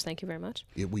Flaming Lips. Thank you very much.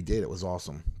 We did. It was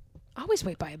awesome. Always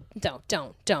wait by.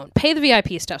 Don't pay the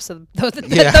VIP stuff. So those,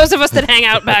 Yeah. those of us that hang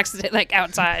out backstage, like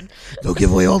outside. Don't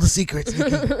give away all the secrets.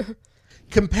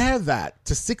 Compare that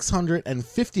to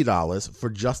 $650 for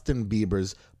Justin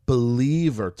Bieber's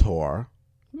Believer tour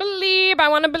Believe, I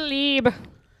want to believe.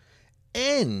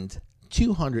 and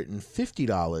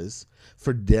 $250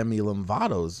 for Demi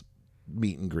Lovato's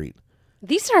meet and greet.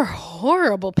 These are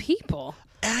horrible people.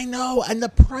 I know, and the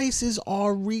prices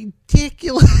are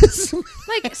ridiculous.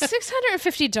 Like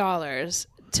 $650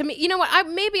 to me. You know what?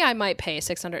 Maybe I might pay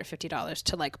 $650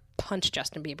 to like punch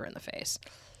Justin Bieber in the face.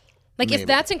 Like Maybe. if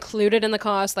that's included in the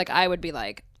cost, like I would be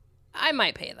like, I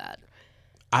might pay that.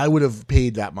 I would have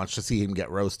paid that much to see him get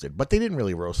roasted, but they didn't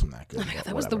really roast him that good. Oh my god,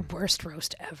 that was the worst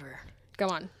roast ever. Go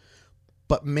on.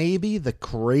 But maybe the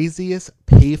craziest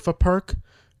pay for perk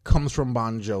comes from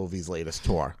Bon Jovi's latest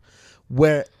tour,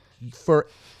 where for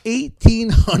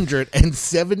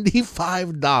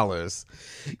 $1,875,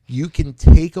 you can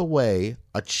take away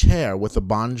a chair with a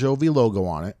Bon Jovi logo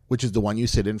on it, which is the one you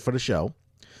sit in for the show.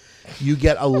 You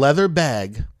get a leather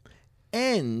bag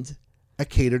and a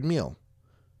catered meal.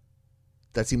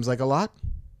 That seems like a lot.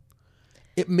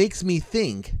 It makes me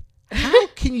think, how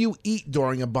can you eat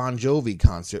during a Bon Jovi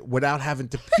concert without having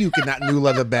to puke in that new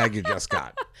leather bag you just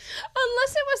got?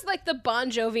 Unless it was like the Bon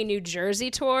Jovi New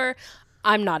Jersey tour,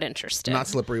 I'm not interested. Not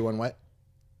Slippery When Wet?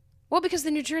 Well, because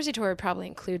the New Jersey tour would probably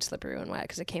include Slippery When Wet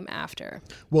because it came after.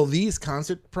 Well, these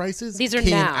concert prices These are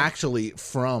came now. actually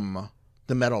from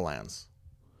the Meadowlands.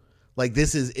 Like,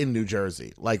 this is in New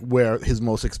Jersey, like where his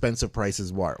most expensive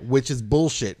prices were, which is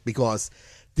bullshit because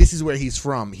this is where he's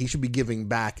from. He should be giving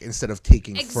back instead of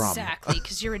taking from. Exactly,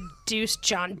 because you're a deuce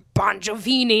John Bon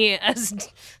Jovini, as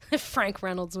Frank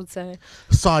Reynolds would say.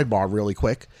 Sidebar really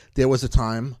quick. There was a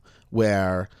time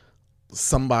where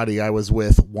somebody I was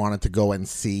with wanted to go and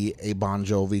see a Bon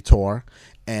Jovi tour,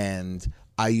 and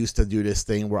I used to do this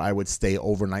thing where I would stay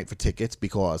overnight for tickets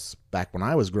because back when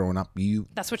I was growing up,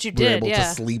 That's what you were did, able yeah.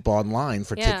 to sleep online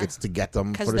for Yeah. tickets to get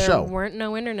them Because for the there show. weren't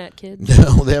no internet, kids.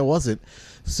 No, there wasn't.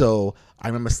 So I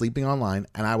remember sleeping online,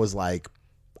 and I was like,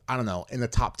 I don't know, in the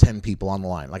top 10 people on the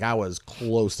line. Like, I was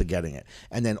close to getting it.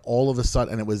 And then all of a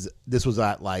sudden, and this was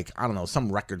at like, I don't know,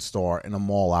 some record store in a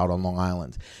mall out on Long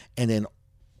Island. And then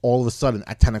all of a sudden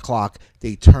at 10 o'clock,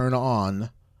 they turn on,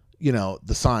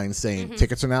 the sign saying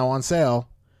tickets are now on sale,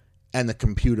 and the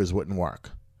computers wouldn't work.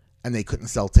 And they couldn't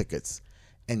sell tickets.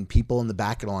 And people in the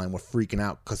back of the line were freaking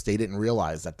out because they didn't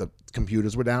realize that the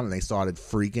computers were down, and they started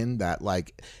freaking that,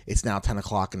 like, it's now 10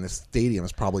 o'clock and the stadium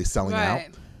is probably selling out.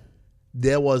 Right.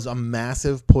 There was a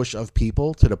massive push of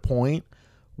people to the point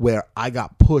where I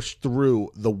got pushed through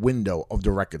the window of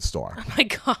the record store Oh my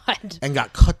god. and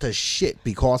got cut to shit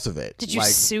because of it. Did you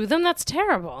Like, sue them? That's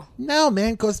terrible. no,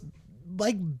 man, because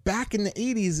like back in the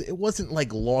 80s, it wasn't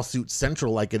like lawsuit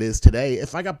central like it is today.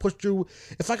 If I got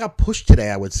pushed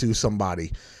today, I would sue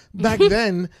somebody. Back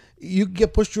then, you could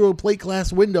get pushed through a plate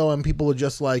glass window and people are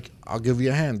just like, I'll give you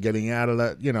a hand getting out of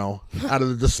that, out of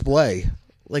the display.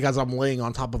 Like as I'm laying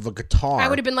on top of a guitar. I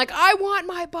would have been like, I want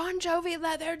my Bon Jovi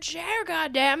leather chair,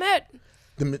 goddammit.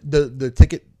 The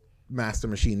ticket master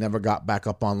machine never got back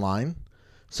up online.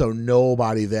 So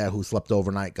nobody there who slept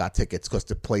overnight got tickets because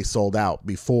the place sold out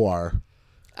before.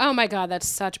 Oh my god, that's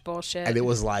such bullshit. And it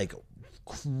was like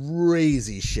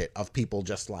crazy shit of people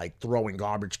just like throwing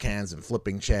garbage cans and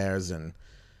flipping chairs. And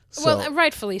so, well,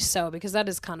 rightfully so, because that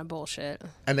is kind of bullshit.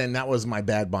 and then that was my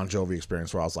bad Bon Jovi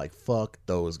experience where I was like, fuck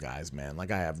those guys, man.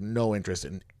 Like I have no interest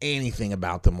in anything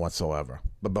about them whatsoever.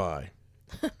 Bye-bye.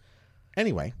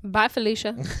 Anyway. Bye,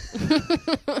 Felicia.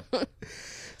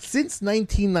 Since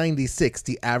 1996,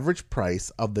 the average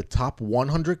price of the top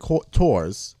 100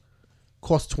 tours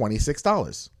cost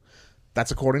 $26.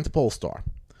 That's according to Polestar.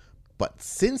 But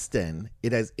since then,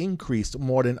 it has increased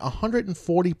more than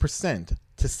 140%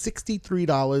 to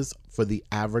 $63 for the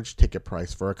average ticket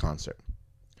price for a concert.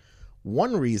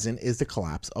 One reason is the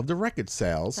collapse of the record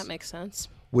sales, That makes sense.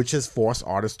 which has forced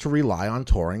artists to rely on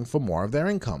touring for more of their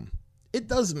income. It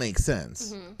does make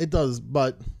sense. It does,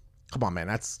 but come on, man,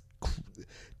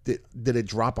 did it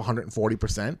drop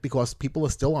 140%? Because people are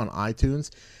still on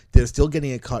iTunes. They're still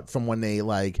getting a cut from when they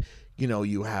like,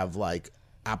 you have like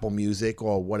Apple Music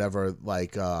or whatever,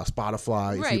 like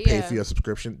Spotify. If you pay for your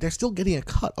subscription, they're still getting a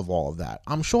cut of all of that.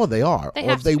 I'm sure they are,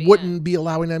 or they wouldn't be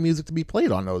allowing that music to be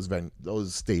played on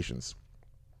those stations.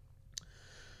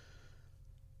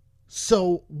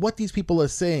 So what these people are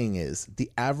saying is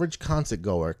the average concert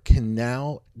goer can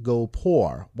now go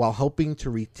poor while hoping to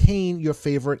retain your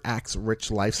favorite act's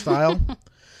rich lifestyle.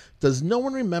 Does no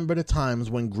one remember the times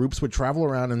when groups would travel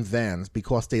around in vans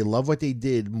because they love what they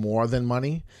did more than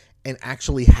money and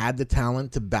actually had the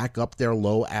talent to back up their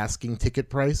low asking ticket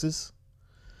prices?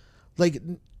 Like,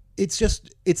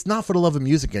 it's not for the love of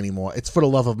music anymore. It's for the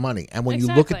love of money. And when you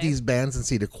look at these bands and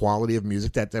see the quality of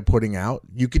music that they're putting out,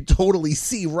 you can totally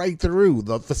see right through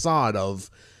the facade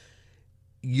of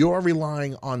you're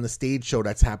relying on the stage show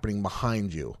that's happening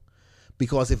behind you.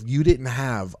 Because if you didn't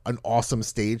have an awesome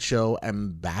stage show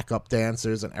and backup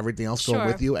dancers and everything else going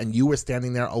with you, and you were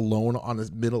standing there alone on the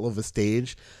middle of a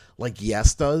stage like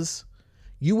Yes does,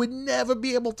 you would never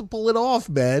be able to pull it off,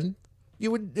 man.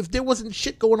 You would, if there wasn't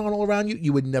shit going on all around you,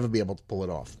 you would never be able to pull it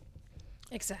off.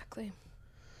 Exactly.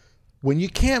 When you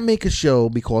can't make a show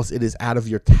because it is out of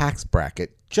your tax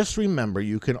bracket, just remember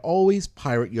you can always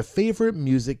pirate your favorite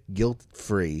music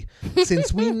guilt-free,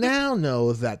 since we now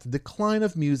know that the decline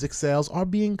of music sales are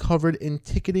being covered in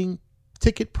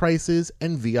ticket prices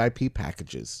and VIP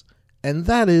packages. And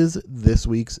that is this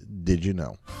week's Did You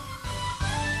Know?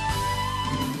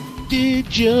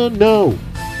 Did you know?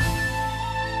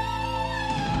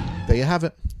 There you have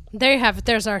it. There you have it.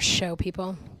 There's our show,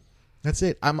 people. That's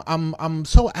it. I'm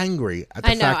so angry at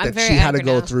the fact that she had to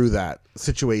go through that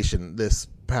situation this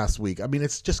past week. I mean,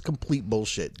 it's just complete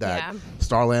bullshit that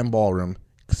Starland Ballroom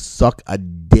suck a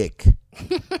dick.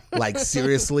 Like,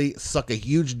 seriously, suck a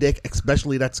huge dick,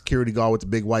 especially that security guard with the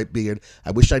big white beard.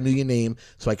 I wish I knew your name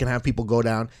so I can have people go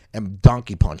down and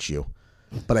donkey punch you.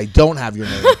 But I don't have your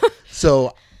name.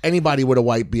 So anybody with a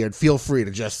white beard, feel free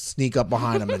to just sneak up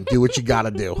behind them and do what you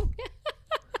gotta do.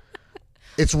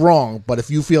 It's wrong, but if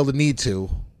you feel the need to,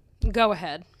 go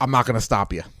ahead. I'm not going to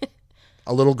stop you.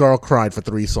 A little girl cried for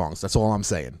 3 songs. That's all I'm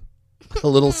saying. A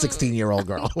little 16-year-old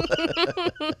girl.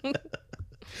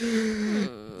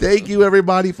 Thank you,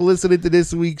 everybody, for listening to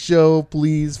this week's show.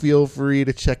 Please feel free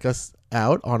to check us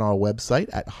out on our website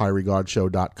at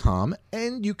highregardshow.com.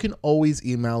 And you can always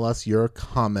email us your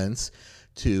comments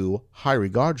to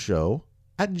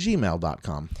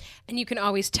highregardshow@gmail.com. And you can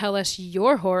always tell us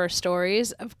your horror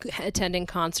stories of attending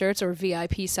concerts or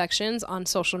VIP sections on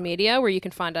social media, where you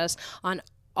can find us on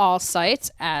all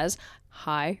sites as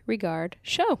High Regard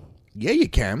Show. Yeah, you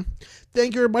can.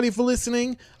 Thank you, everybody, for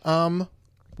listening. We'll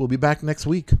be back next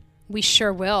week. We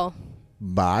sure will.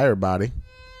 Bye, everybody.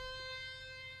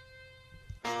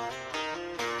 22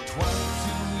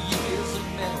 years of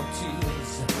mental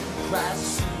tears, cries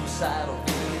suicidal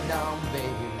Vietnam baby.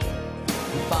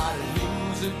 We fought a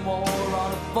losing war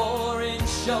on a foreign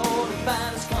shore to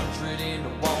find his country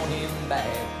didn't want him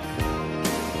back.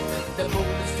 The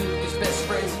bullets took his best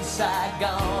friends in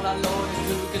Saigon, our lawyers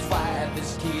took his wife,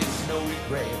 his kids, no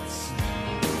regrets.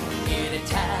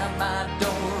 Anytime I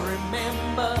don't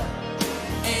remember,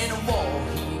 in a war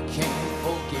he can't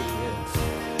forget.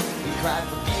 He cried,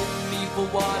 forgive me for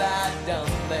what I'd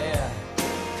done there,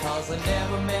 'cause I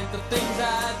never meant the things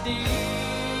I did.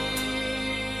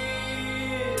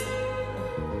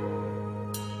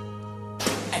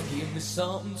 And give me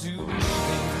something to believe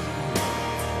in.